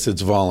 I guess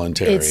it's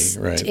voluntary,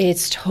 right?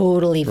 It's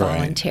totally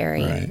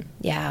voluntary. Right.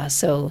 Yeah,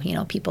 so,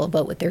 people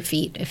vote with their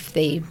feet. If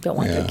they don't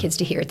want their kids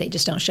to hear it, they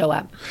just don't show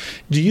up.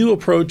 Do you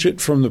approach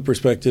it from the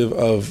perspective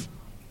of,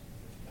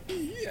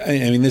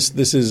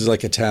 this is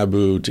like a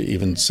taboo to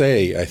even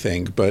say, I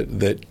think, but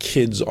that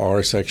kids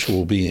are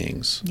sexual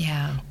beings?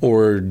 Yeah.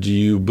 Or do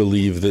you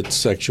believe that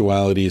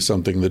sexuality is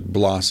something that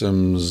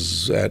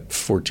blossoms at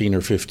 14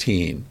 or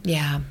 15?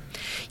 Yeah.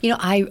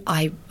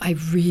 I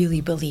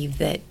really believe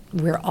that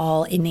we're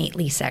all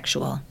innately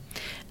sexual.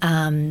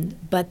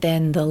 But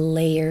then the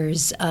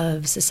layers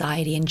of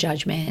society and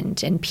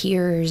judgment and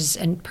peers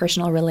and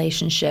personal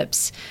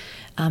relationships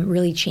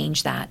really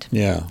change that.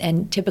 Yeah.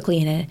 And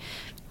typically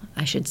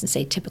I shouldn't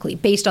say typically,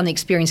 based on the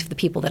experience of the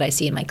people that I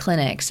see in my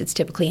clinics, it's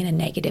typically in a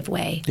negative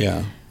way.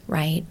 Yeah.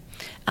 Right?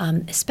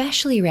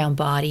 Especially around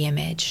body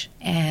image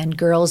and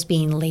girls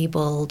being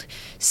labeled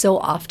so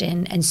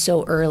often and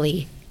so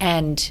early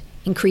and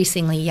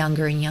increasingly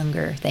younger and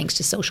younger thanks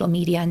to social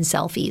media and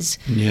selfies.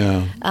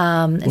 Yeah.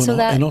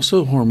 And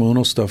also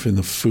hormonal stuff in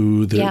the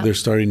food. They're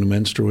starting to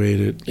menstruate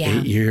at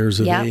 8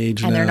 years of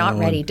age now. And they're not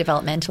ready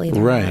developmentally.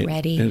 They're not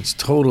ready. And it's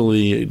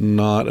totally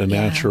not a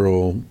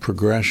natural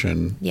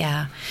progression.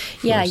 Yeah.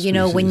 Yeah,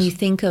 when you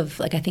think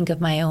of, I think of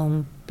my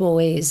own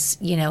boys,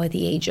 at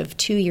the age of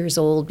 2 years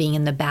old being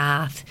in the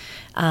bath,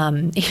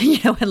 and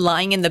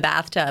lying in the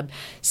bathtub,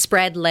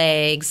 spread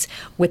legs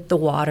with the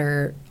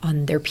water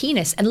on their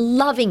penis and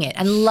loving it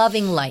and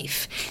loving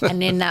life.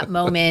 And in that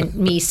moment,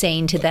 me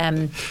saying to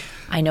them,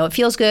 I know it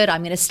feels good.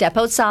 I'm going to step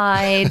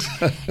outside,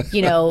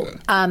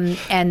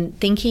 and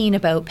thinking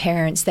about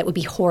parents that would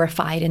be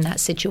horrified in that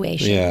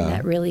situation. Yeah.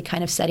 That really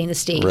kind of setting the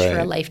stage for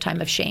a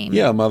lifetime of shame.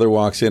 Yeah, a mother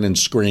walks in and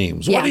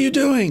screams, "What are you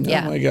doing?"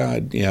 Yeah. Oh, my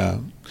God. Yeah.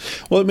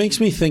 Well, it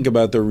makes me think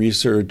about the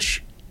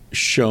research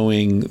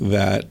showing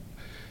that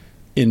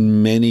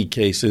in many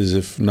cases,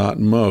 if not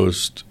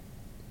most,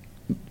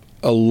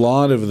 a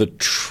lot of the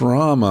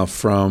trauma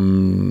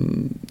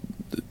from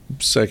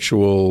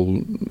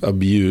sexual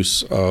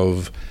abuse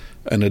of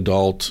an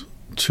adult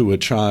to a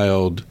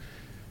child,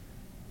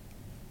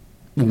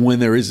 when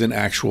there is an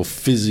actual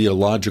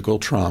physiological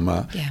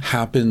trauma,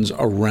 happens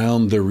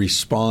around the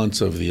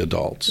response of the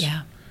adults.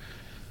 Yeah.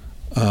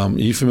 Are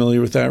you familiar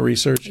with that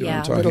research? You know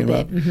what I'm talking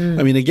about?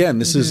 Mm-hmm. Again,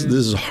 this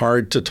is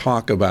hard to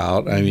talk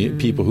about.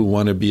 People who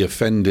want to be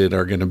offended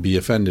are going to be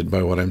offended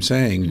by what I'm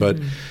saying. But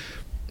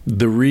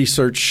the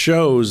research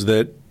shows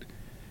that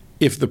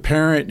if the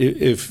parent,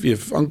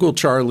 if Uncle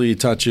Charlie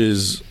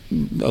touches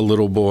a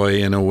little boy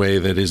in a way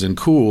that isn't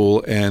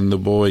cool, and the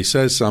boy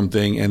says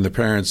something, and the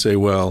parents say,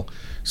 "Well,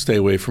 stay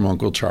away from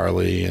Uncle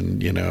Charlie,"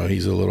 and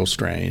he's a little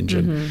strange,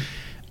 and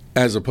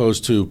as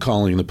opposed to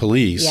calling the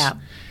police. Yeah.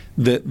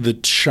 The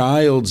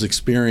child's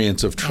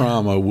experience of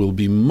trauma will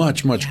be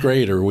much, much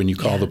greater when you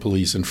call the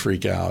police and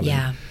freak out.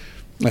 Yeah.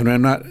 And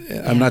I'm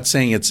not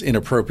saying it's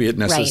inappropriate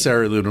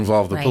necessarily to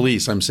involve the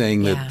police. I'm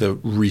saying that the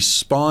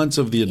response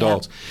of the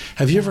adults.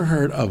 Have you ever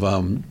heard of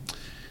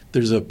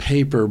there's a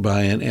paper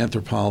by an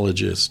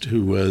anthropologist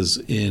who was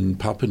in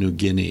Papua New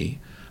Guinea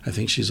I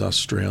think she's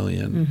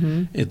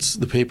Australian.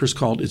 The paper's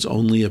called "It's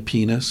Only a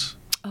Penis."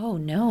 Oh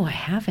no, I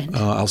haven't.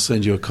 I'll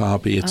send you a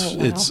copy. It's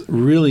wow. It's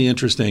really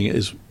interesting.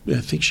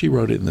 I think she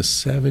wrote it in the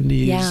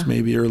 70s,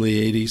 maybe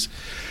early 80s.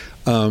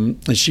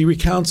 And she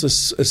recounts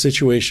a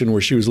situation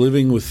where she was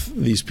living with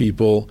these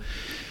people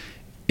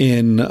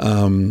in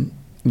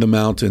the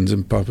mountains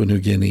in Papua New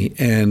Guinea,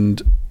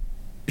 and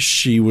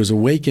she was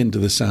awakened to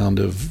the sound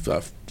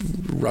of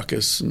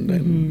ruckus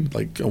and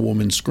like a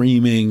woman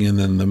screaming, and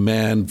then the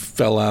man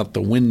fell out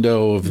the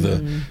window of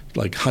the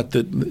hut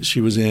that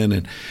she was in.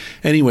 And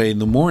anyway, in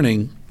the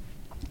morning,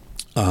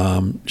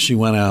 she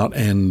went out,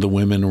 and the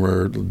women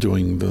were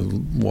doing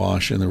the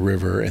wash in the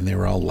river, and they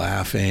were all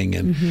laughing,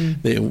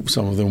 and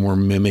some of them were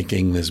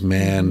mimicking this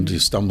man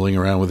just stumbling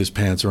around with his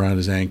pants around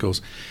his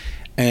ankles.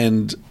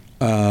 And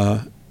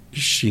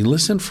she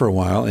listened for a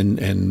while,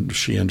 and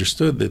she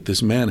understood that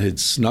this man had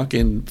snuck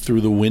in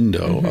through the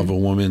window of a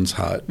woman's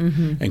hut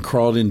and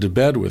crawled into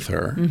bed with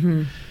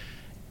her.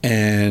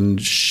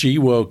 And she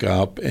woke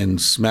up and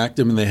smacked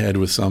him in the head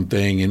with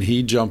something, and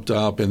he jumped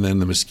up, and then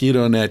the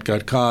mosquito net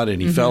got caught,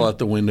 and he fell out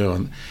the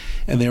window,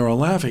 and they were all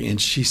laughing.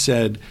 And she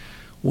said,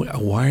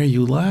 "Why are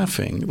you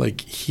laughing?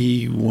 Like,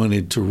 he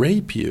wanted to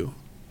rape you."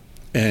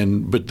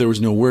 But there was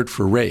no word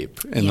for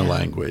rape in the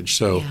language.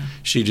 So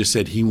she just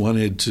said he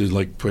wanted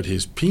to put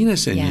his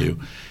penis in you.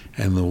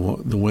 And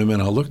the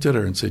women all looked at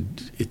her and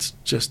said, "It's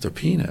just a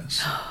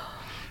penis."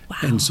 Wow.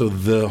 And so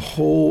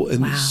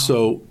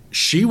so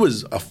she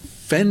was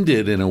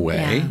offended in a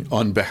way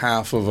on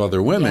behalf of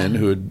other women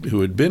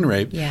who had been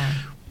raped. Yeah.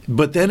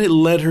 But then it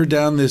led her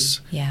down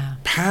this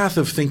path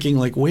of thinking,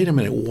 wait a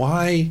minute,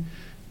 why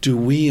do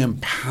we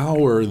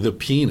empower the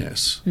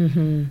penis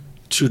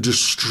to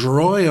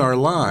destroy our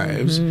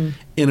lives?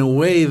 In a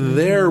way,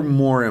 they're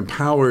more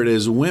empowered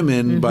as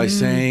women by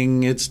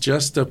saying it's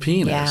just a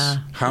penis.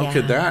 How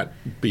could that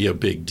be a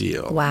big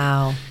deal?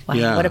 Wow.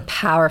 Yeah. What a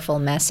powerful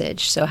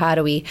message. So how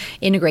do we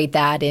integrate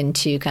that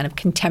into kind of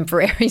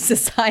contemporary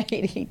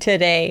society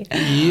today?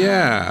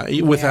 Yeah,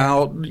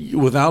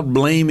 without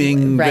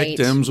blaming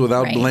victims,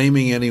 without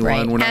blaming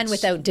anyone. And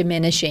without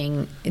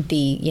diminishing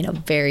the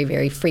very,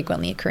 very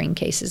frequently occurring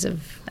cases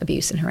of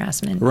abuse and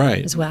harassment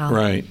as well.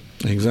 Right.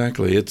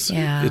 Exactly. It's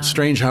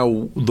strange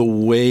how the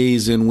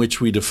ways in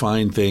which we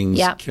define things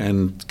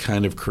can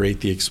kind of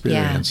create the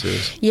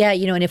experiences. Yeah,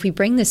 and if we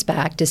bring this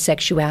back to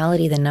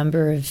sexuality, the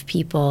number of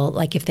people,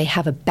 if they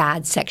have a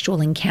bad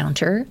sexual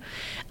encounter,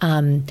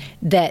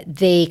 that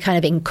they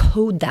kind of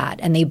encode that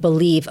and they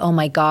believe, oh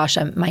my gosh,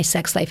 my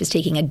sex life is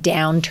taking a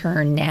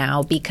downturn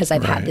now because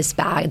I've had this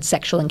bad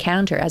sexual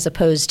encounter, as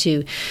opposed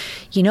to,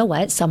 you know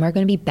what, some are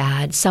going to be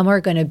bad, some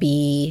are going to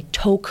be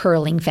toe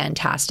curling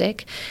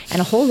fantastic,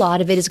 and a whole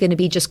lot of it is going to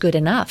be just good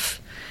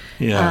enough.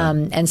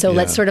 And so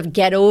let's sort of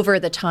get over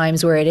the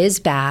times where it is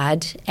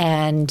bad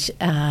and,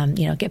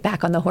 get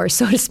back on the horse,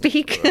 so to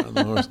speak.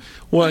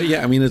 Well,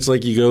 yeah, I mean, it's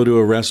like you go to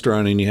a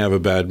restaurant and you have a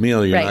bad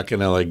meal. You're not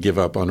going to give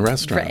up on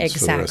restaurants for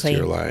the rest of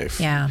your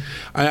life. Yeah.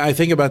 I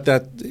think about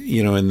that,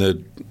 in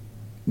the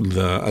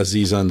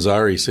Aziz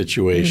Ansari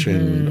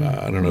situation.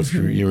 I don't know if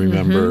you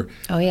remember.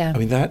 Oh, yeah. I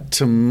mean, that,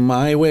 to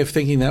my way of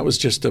thinking, that was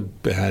just a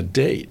bad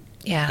date.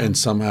 Yeah. And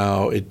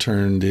somehow it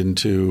turned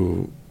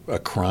into a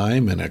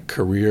crime and a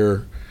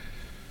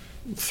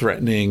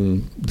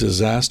career-threatening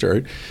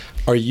disaster.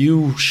 Are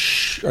you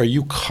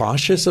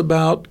cautious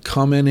about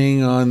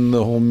commenting on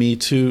the whole Me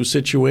Too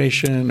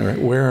situation, or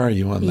where are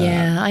you on that?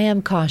 Yeah, I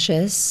am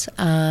cautious.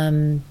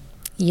 I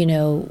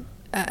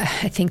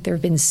think there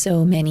have been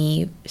too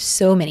many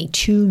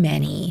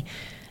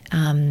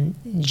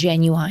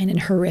genuine and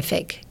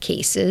horrific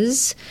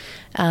cases.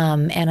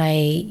 And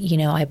I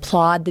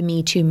applaud the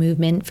Me Too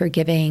movement for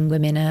giving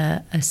women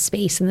a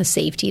space and the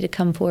safety to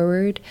come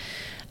forward.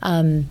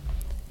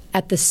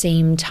 At the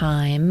same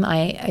time,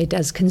 it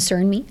does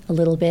concern me a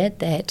little bit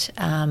that,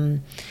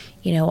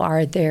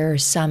 are there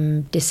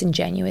some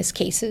disingenuous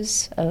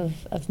cases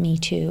of Me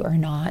Too or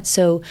not?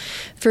 So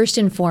first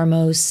and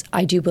foremost,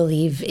 I do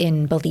believe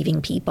in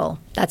believing people.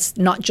 That's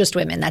not just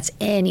women. That's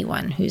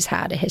anyone who's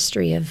had a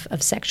history of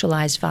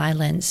sexualized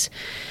violence.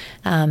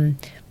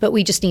 But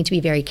we just need to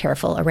be very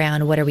careful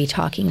around what are we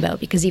talking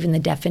about, because even the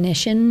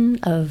definition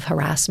of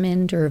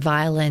harassment or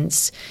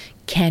violence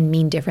can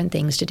mean different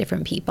things to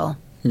different people.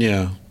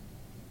 Yeah.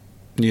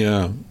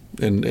 Yeah.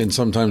 And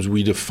sometimes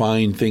we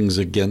define things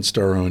against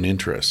our own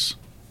interests.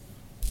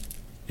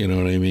 You know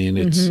what I mean?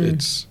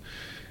 It's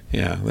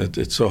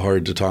so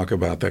hard to talk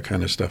about that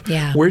kind of stuff.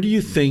 Yeah. Where do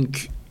you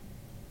think,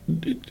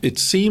 it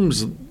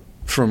seems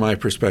from my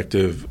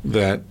perspective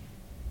that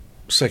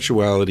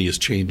sexuality is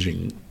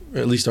changing,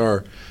 at least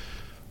our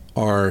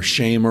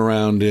shame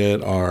around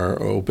it,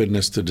 our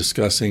openness to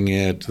discussing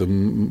it.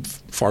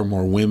 Far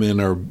more women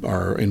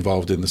are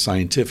involved in the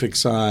scientific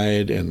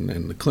side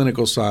and the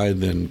clinical side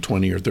than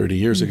 20 or 30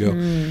 years ago.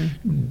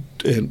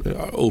 And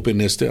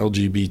openness to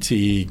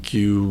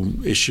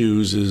LGBTQ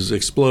issues is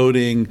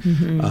exploding.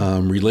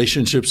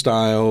 Relationship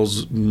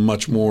styles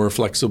much more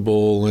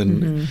flexible,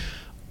 and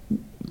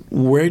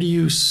Where do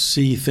you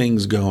see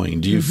things going?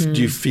 Do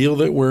you feel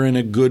that we're in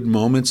a good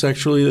moment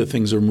sexually, that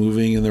things are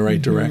moving in the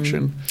right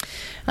direction?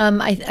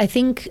 I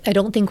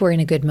don't think we're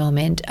in a good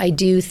moment. I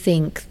do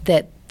think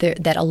that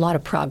a lot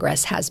of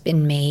progress has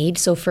been made.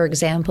 So, for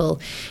example,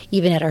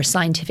 even at our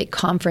scientific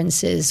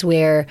conferences,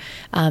 where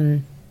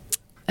I'm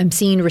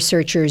seeing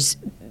researchers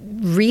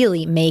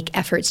really make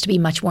efforts to be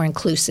much more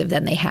inclusive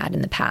than they had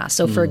in the past.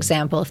 So, for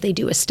example, if they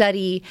do a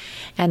study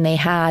and they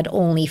had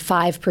only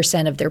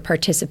 5% of their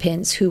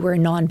participants who were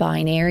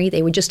non-binary,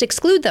 they would just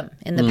exclude them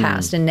in the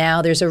past. And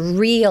now there's a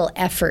real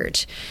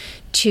effort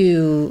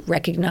to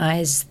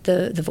recognize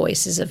the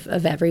voices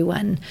of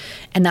everyone.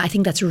 And I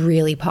think that's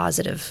really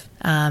positive.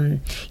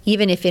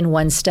 Even if in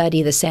one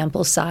study the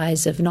sample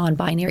size of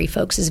non-binary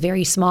folks is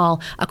very small,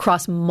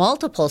 across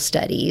multiple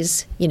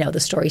studies, the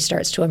story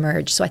starts to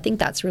emerge. So I think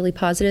that's really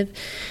positive.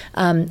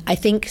 I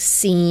think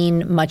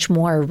seeing much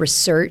more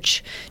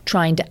research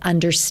trying to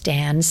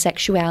understand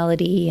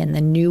sexuality and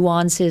the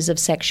nuances of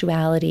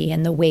sexuality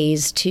and the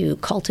ways to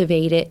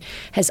cultivate it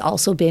has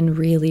also been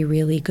really,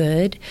 really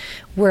good.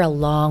 We're a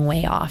long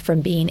way off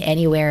from being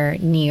anywhere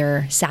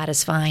near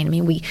satisfying. I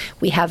mean,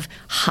 we have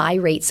high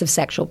rates of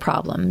sexual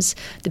problems.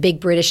 The big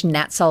British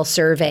Natsal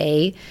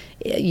survey,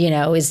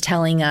 is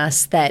telling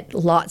us that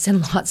lots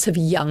and lots of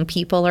young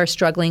people are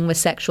struggling with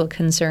sexual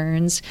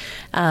concerns.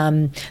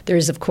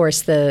 There's, of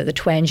course, the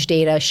Twenge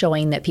data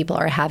showing that people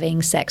are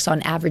having sex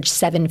on average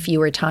 7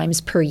 fewer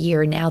times per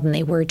year now than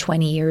they were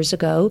 20 years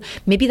ago.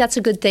 Maybe that's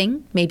a good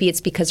thing. Maybe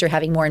it's because they're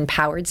having more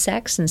empowered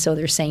sex, and so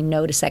they're saying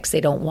no to sex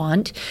they don't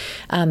want.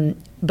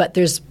 But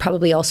there's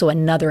probably also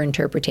another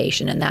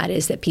interpretation, and that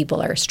is that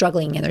people are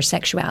struggling in their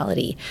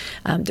sexuality.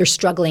 They're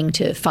struggling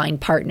to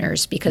find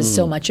partners because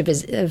so much of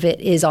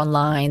it is online.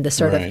 The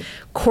sort of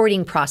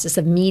courting process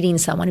of meeting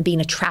someone and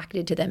being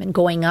attracted to them and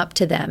going up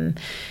to them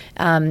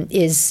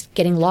is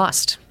getting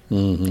lost.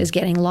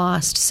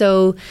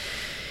 So,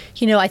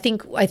 I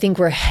think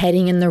we're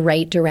heading in the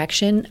right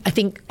direction. I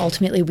think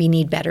ultimately we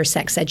need better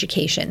sex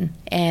education.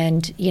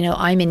 And,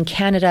 I'm in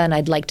Canada, and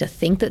I'd like to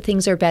think that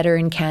things are better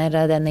in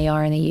Canada than they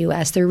are in the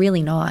U.S. They're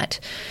really not.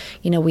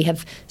 We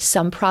have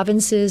some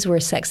provinces where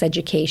sex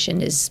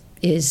education is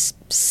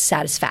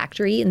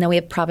satisfactory, and then we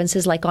have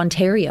provinces like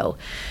Ontario,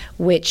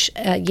 which,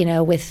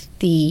 with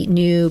the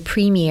new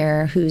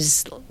premier,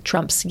 who's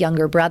Trump's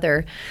younger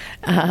brother,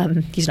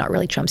 he's not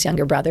really Trump's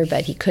younger brother,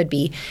 but he could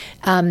be,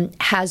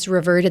 has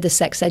reverted the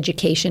sex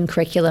education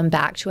curriculum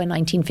back to a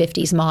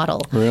 1950s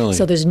model. Really?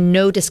 So there's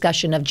no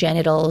discussion of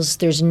genitals,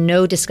 there's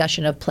no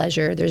discussion of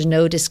pleasure, there's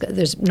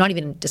not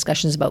even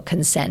discussions about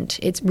consent.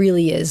 It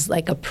really is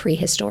like a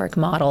prehistoric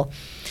model.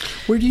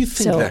 Where do you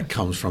think that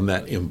comes from,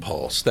 that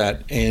impulse,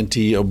 that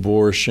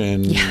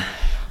anti-abortion,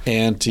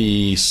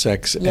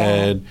 anti-sex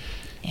ed?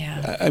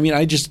 Yeah. I mean,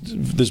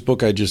 this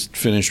book I just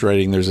finished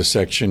writing, there's a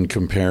section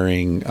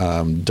comparing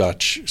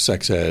Dutch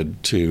sex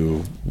ed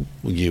to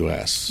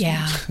U.S.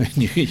 Yeah.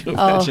 you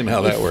imagine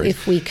how that works.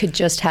 If we could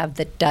just have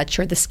the Dutch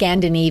or the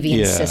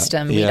Scandinavian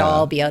system, we'd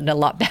all be in a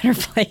lot better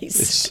place.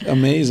 It's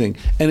amazing.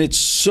 And it's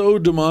so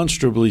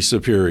demonstrably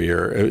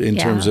superior in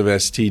terms of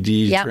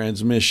STD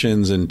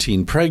transmissions and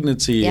teen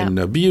pregnancy and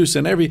abuse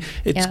and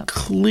it's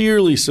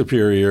clearly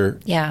superior.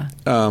 Yeah.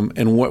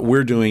 And what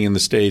we're doing in the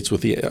States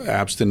with the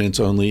abstinence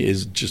only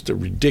is just a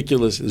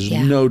ridiculous. There's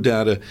no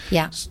data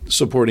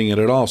supporting it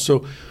at all.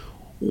 So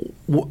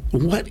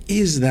what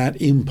is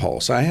that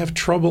impulse? I have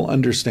trouble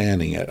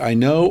understanding it. I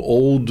know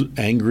old,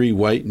 angry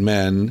white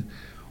men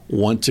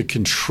want to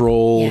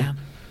control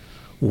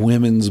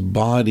women's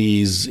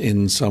bodies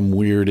in some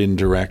weird,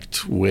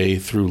 indirect way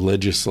through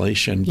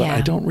legislation, but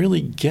I don't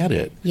really get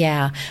it.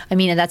 Yeah. I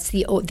mean, that's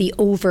the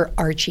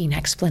overarching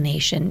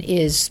explanation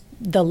is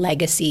the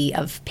legacy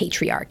of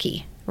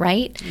patriarchy.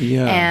 Right?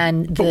 Yeah.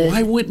 But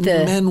why wouldn't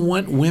men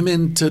want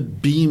women to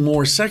be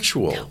more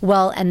sexual?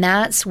 Well, and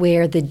that's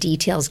where the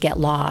details get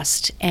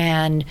lost.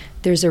 And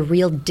there's a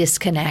real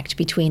disconnect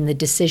between the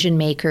decision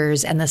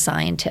makers and the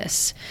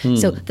scientists.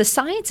 So the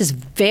science is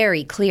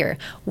very clear.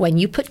 When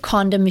you put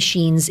condom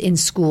machines in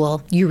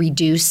school, you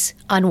reduce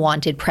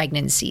unwanted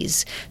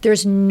pregnancies.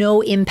 There's no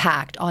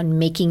impact on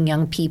making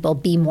young people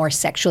be more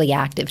sexually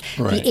active.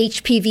 Right. The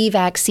HPV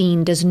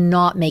vaccine does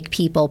not make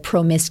people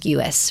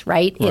promiscuous,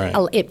 right?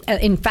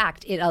 In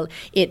fact,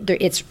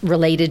 it's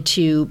related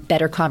to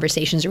better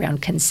conversations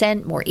around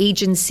consent, more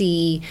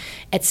agency,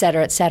 et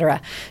cetera, et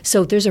cetera.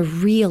 So there's a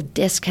real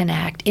disconnect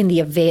in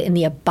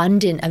the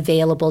abundant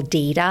available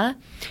data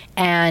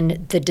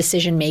and the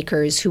decision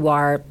makers who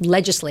are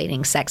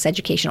legislating sex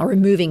education or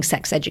removing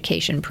sex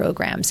education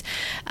programs.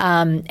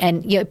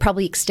 And it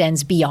probably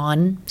extends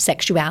beyond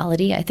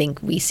sexuality. I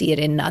think we see it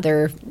in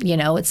other,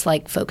 it's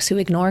like folks who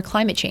ignore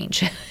climate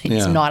change.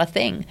 It's not a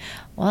thing.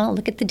 Well,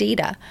 look at the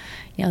data.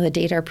 The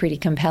data are pretty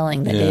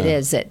compelling that it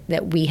is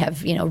that we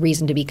have,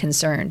 reason to be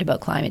concerned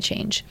about climate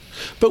change.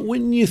 But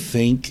wouldn't you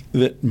think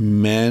that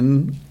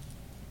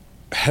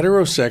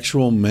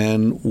heterosexual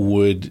men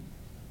would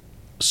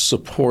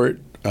support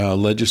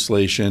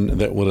legislation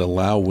that would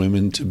allow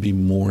women to be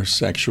more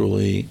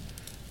sexually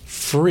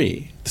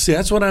free. See,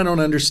 that's what I don't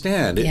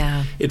understand.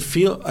 Yeah.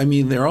 I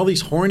mean, there are all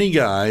these horny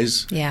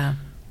guys Yeah.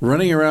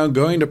 running around,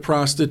 going to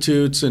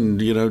prostitutes and,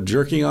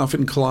 jerking off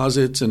in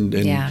closets and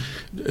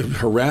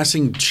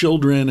harassing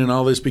children and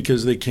all this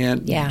because they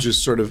can't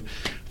just sort of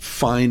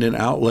find an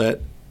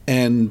outlet.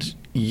 And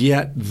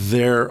yet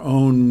they're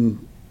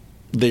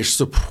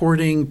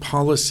supporting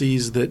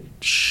policies that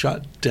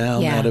shut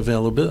down that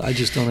availability. I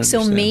just don't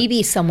understand. So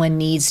maybe someone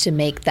needs to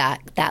make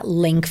that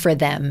link for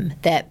them,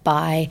 that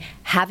by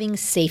having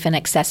safe and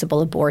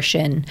accessible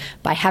abortion,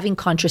 by having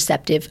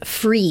contraceptive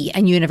free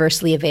and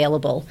universally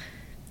available,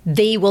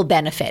 they will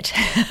benefit,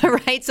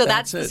 right? So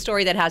that's the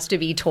story that has to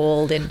be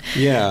told, and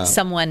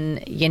someone,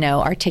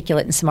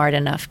 articulate and smart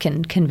enough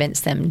can convince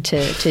them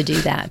to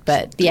do that.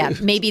 But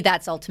maybe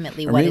that's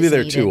ultimately what is needed.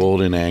 Maybe they're too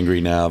old and angry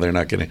now. They're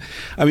not going to.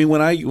 I mean,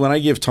 when I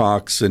give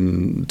talks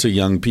to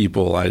young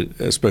people,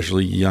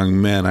 especially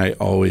young men, I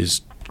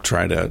always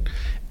try to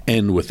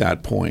end with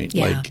that point.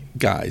 Yeah. Like,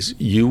 guys,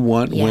 you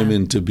want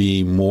women to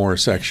be more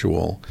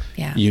sexual.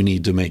 Yeah. You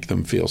need to make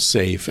them feel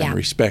safe and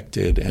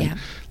respected, and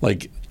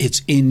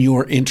it's in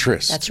your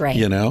interest. That's right.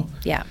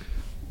 Yeah.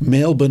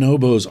 Male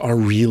bonobos are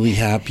really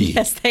happy.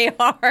 Yes, they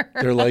are.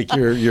 They're like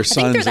your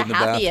sons in the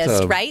bathtub. They're the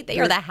happiest, right? They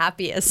are the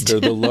happiest. They're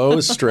the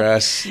lowest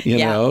stress,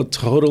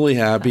 totally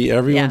happy.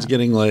 Everyone's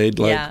getting laid.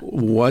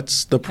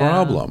 What's the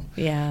problem?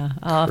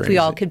 If we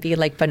all could be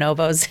like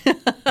bonobos.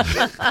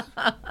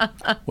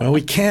 Well,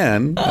 we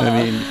can.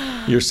 I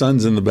mean, your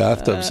sons in the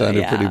bathtub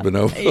sounded pretty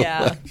bonobo.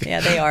 Yeah,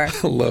 they are.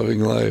 Loving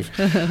life.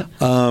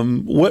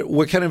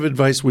 What kind of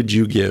advice would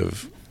you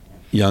give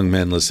young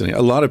men listening?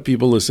 A lot of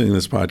people listening to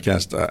this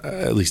podcast,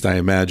 at least I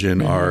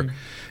imagine, are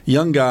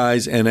young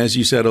guys. And as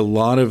you said, a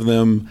lot of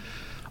them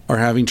are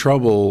having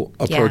trouble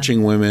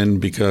approaching women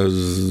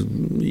because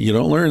you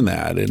don't learn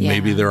that. And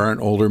maybe there aren't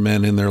older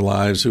men in their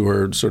lives who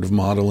are sort of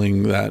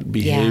modeling that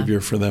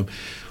behavior for them.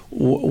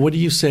 What do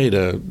you say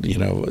to, a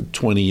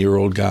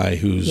 20-year-old guy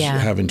who's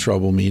having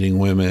trouble meeting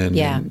women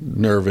and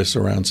nervous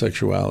around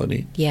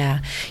sexuality? Yeah.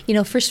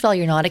 First of all,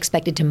 you're not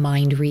expected to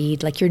mind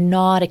read. Like, you're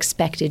not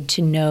expected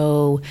to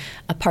know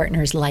a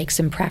partner's likes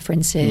and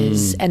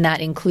preferences. And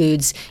that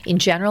includes in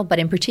general, but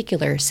in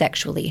particular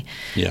sexually.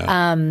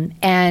 Yeah.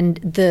 And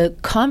the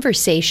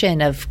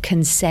conversation of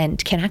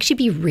consent can actually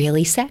be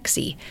really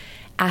sexy.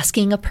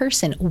 Asking a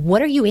person,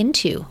 what are you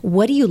into?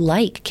 What do you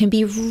like? Can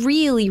be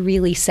really,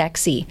 really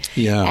sexy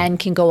and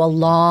can go a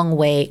long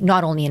way,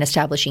 not only in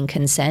establishing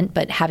consent,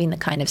 but having the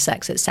kind of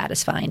sex that's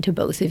satisfying to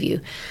both of you.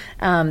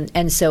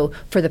 And so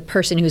for the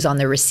person who's on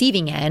the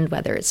receiving end,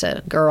 whether it's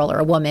a girl or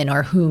a woman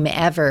or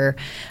whomever,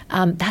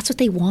 that's what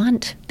they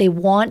want. They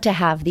want to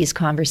have these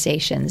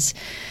conversations.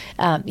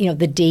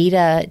 The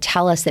data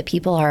tell us that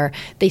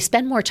they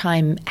spend more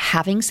time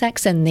having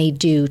sex than they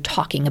do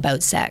talking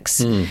about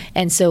sex.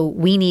 And so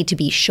we need to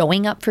be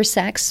showing up for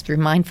sex through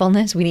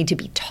mindfulness. We need to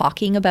be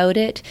talking about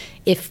it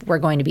if we're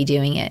going to be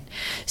doing it.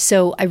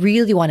 So I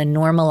really want to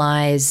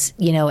normalize,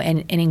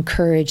 and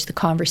encourage the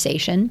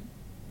conversation,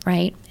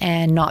 right?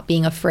 And not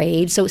being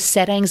afraid. So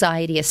set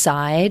anxiety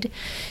aside.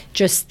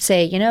 Just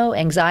say,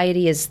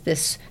 anxiety is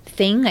this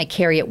thing. I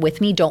carry it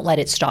with me. Don't let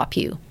it stop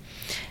you.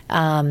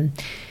 And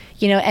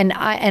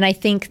I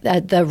think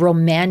that the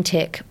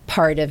romantic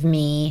part of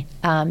me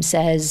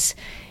says,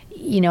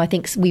 I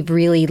think we've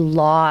really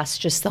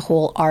lost just the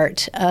whole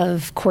art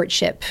of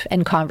courtship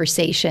and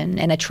conversation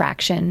and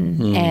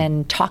attraction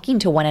and talking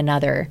to one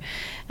another,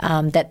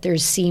 that there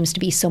seems to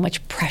be so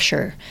much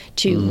pressure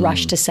to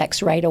rush to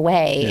sex right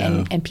away.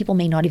 Yeah. And people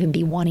may not even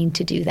be wanting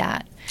to do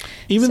that.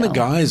 Even the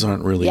guys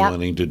aren't really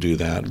wanting to do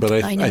that. But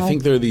I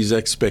think there are these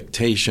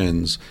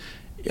expectations.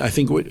 I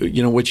think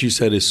what you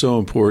said is so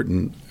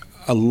important.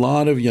 A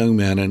lot of young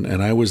men,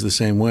 and I was the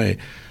same way,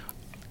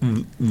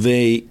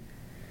 they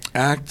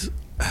act,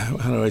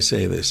 how do I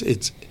say this?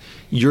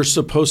 You're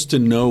supposed to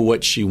know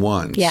what she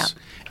wants. Yeah.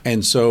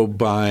 And so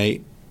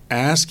by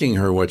asking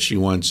her what she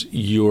wants,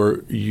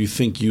 you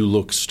think you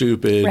look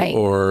stupid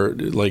or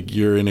like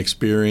you're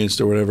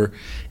inexperienced or whatever.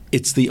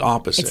 It's the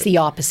opposite. It's the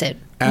opposite.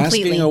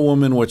 Completely. Asking a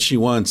woman what she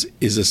wants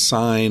is a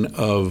sign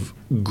of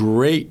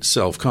great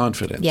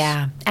self-confidence.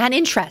 Yeah, and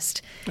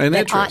interest. And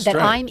interest,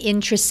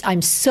 right.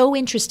 I'm so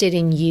interested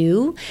in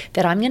you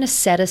that I'm going to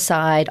set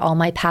aside all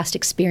my past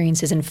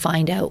experiences and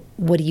find out,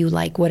 what do you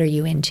like? What are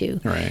you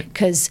into? Right.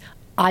 Because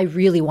I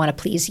really want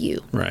to please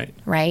you. Right.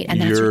 Right.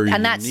 And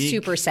that's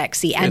super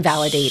sexy and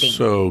validating.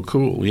 So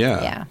cool.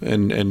 Yeah.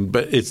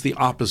 But it's the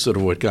opposite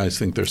of what guys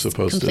think they're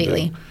supposed to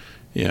do.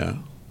 Yeah.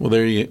 Well,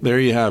 there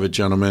you have it,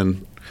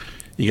 gentlemen.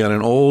 You got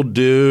an old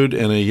dude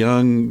and a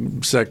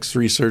young sex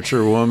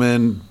researcher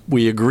woman.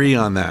 We agree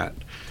on that.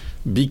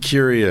 Be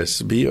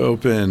curious, be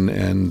open,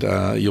 and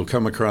you'll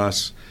come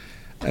across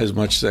as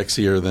much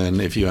sexier than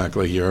if you act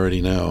like you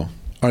already know.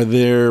 Are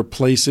there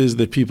places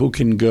that people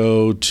can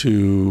go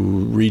to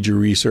read your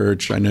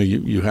research? I know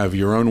you have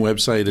your own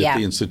website at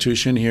the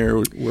institution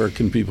here. Where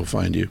can people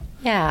find you?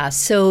 Yeah,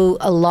 so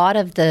a lot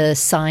of the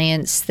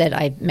science that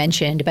I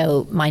mentioned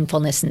about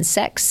mindfulness and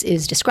sex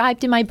is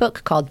described in my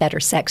book called Better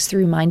Sex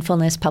Through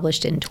Mindfulness,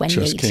 published in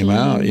 2018 Just came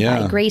out,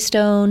 yeah. by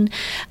Greystone.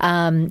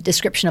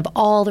 Description of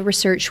all the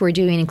research we're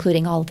doing,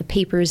 including all of the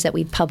papers that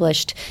we've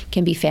published,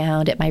 can be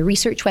found at my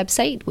research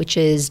website, which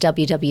is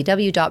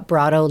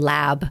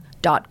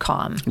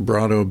www.brottolab.com.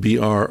 Brotto,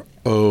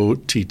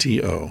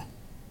 B-R-O-T-T-O,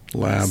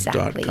 lab.com.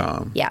 Exactly.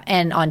 Yeah,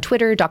 and on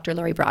Twitter, Dr.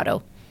 Lori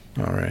Brotto.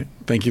 All right.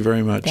 Thank you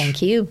very much.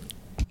 Thank you.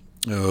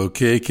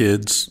 Okay,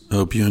 kids.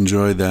 Hope you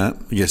enjoyed that.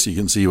 I guess you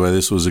can see why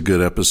this was a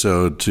good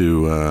episode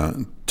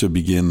to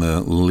begin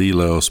the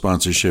Lilo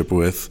sponsorship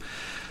with.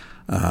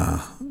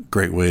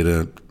 Great way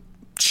to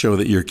show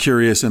that you're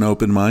curious and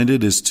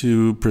open-minded is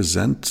to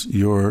present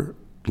your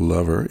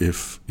lover,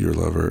 if your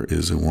lover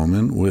is a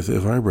woman, with a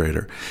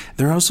vibrator.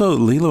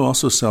 Lilo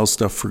also sells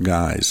stuff for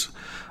guys.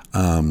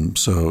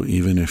 So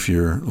even if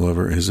your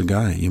lover is a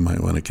guy, you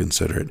might want to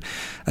consider it.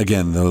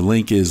 Again, the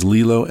link is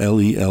Lelo,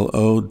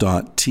 LELO.TO/Ryan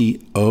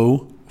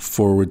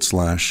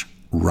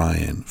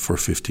for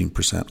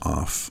 15%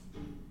 off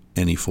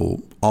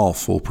all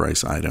full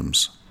price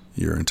items,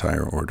 your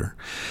entire order.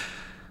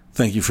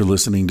 Thank you for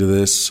listening to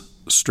this.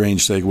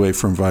 Strange segue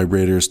from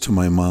vibrators to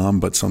my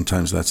mom, but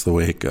sometimes that's the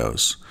way it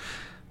goes.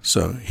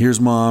 So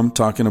here's Mom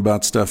talking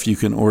about stuff you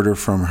can order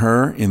from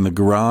her in the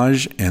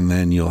garage, and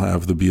then you'll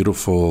have the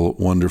beautiful,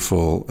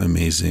 wonderful,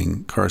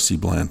 amazing Carsey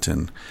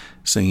Blanton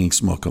singing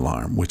Smoke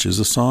Alarm, which is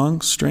a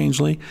song,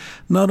 strangely,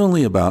 not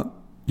only about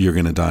you're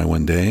going to die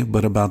one day,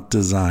 but about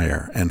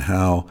desire and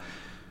how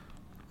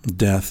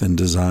death and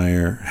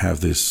desire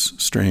have this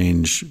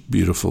strange,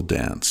 beautiful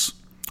dance.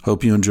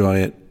 Hope you enjoy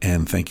it,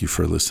 and thank you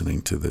for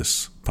listening to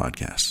this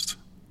podcast.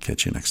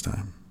 Catch you next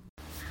time.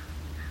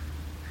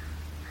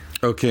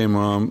 Okay,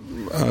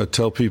 Mom,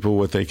 tell people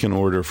what they can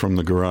order from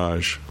the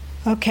garage.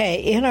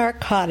 Okay, in our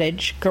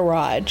cottage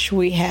garage,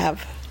 we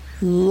have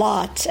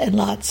lots and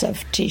lots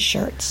of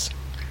T-shirts.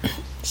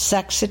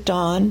 Sex at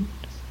Dawn,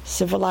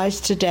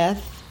 Civilized to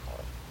Death,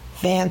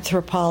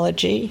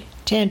 Vanthropology,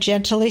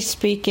 Tangentially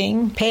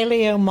Speaking,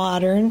 Paleo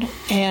Modern,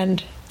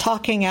 and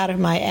Talking Out of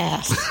My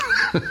Ass.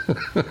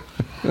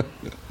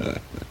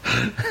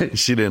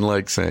 She didn't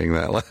like saying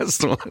that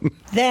last one.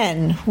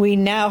 Then we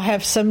now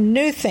have some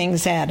new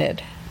things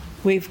added.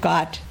 We've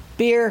got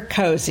beer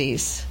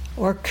cozies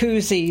or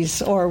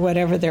koozies or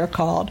whatever they're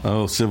called.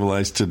 Oh,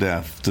 Civilized to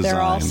Death design.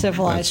 They're all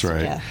civilized That's right.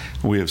 to death.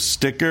 We have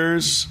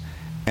stickers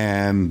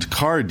and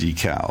car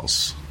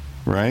decals,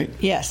 right?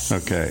 Yes.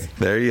 Okay,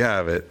 there you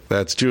have it.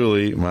 That's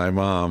Julie, my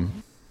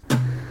mom.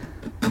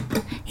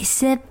 He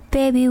said,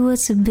 baby,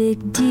 what's a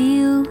big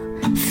deal?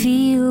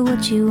 Feel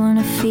what you want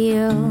to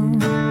feel.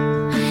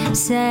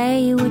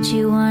 Say what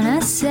you want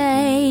to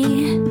say.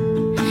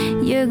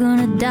 You're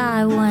gonna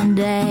die one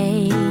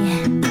day.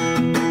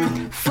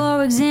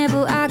 For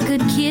example, I could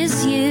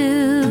kiss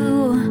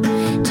you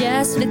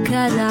just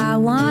because I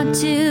want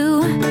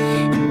to.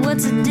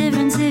 What's the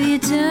difference if you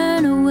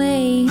turn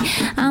away?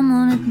 I'm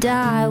gonna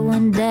die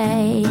one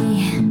day.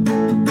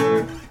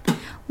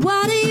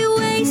 Why do you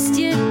waste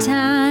your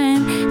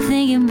time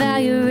thinking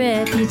about your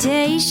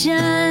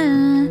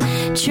reputation?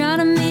 Trying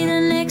to meet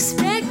an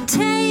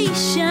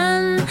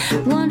expectation,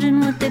 wondering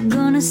what they're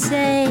gonna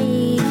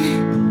say.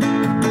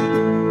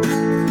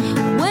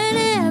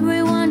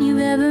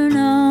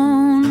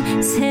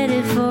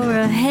 Headed for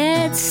a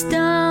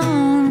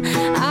headstone.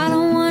 I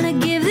don't want to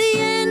give the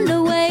end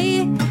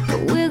away,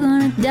 but we're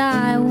gonna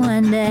die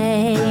one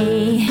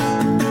day.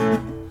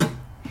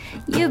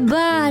 Your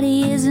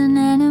body is an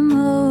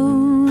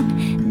animal,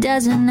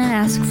 doesn't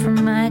ask for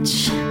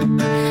much.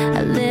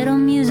 A little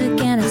music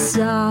and a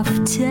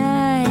soft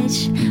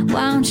touch.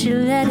 Why don't you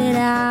let it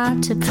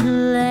out to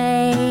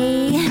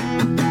play?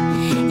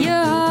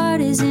 Your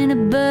heart is in a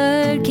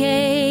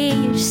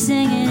birdcage,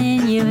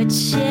 singing in your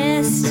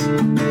chest.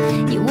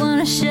 You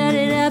wanna shut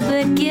it up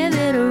but give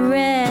it a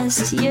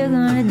rest. You're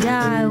gonna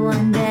die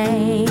one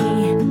day.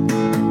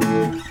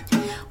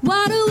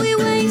 Why do we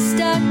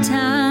waste our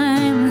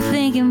time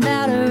thinking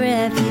about a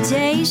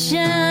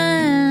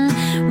reputation?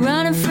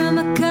 Running from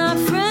a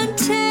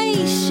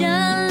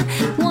confrontation,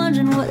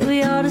 wondering what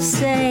we ought to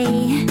say.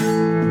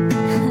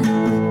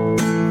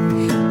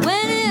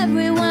 When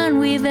everyone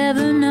we've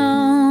ever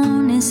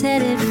known is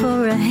headed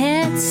for a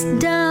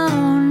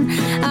headstone.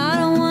 I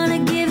don't wanna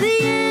give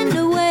the end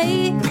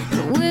away,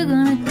 but we're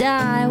gonna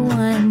die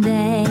one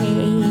day.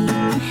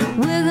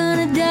 We're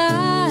gonna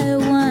die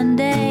one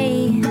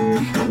day.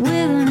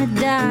 We're gonna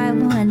die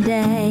one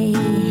day.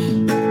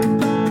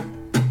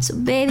 So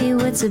baby,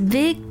 what's a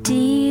big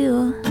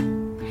deal?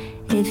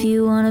 If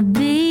you wanna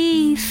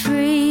be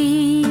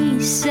free,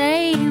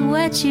 say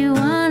what you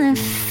wanna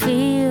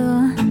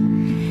feel.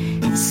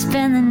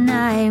 Spend the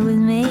night with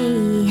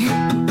me.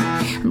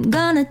 I'm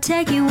gonna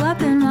take you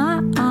up in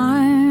my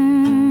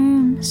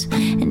arms,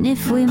 and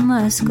if we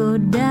must go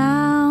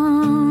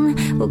down,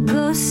 we'll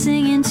go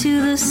singing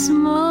to the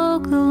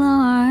smoke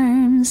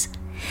alarms.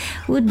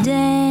 We'll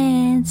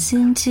dance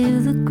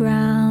into the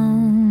ground.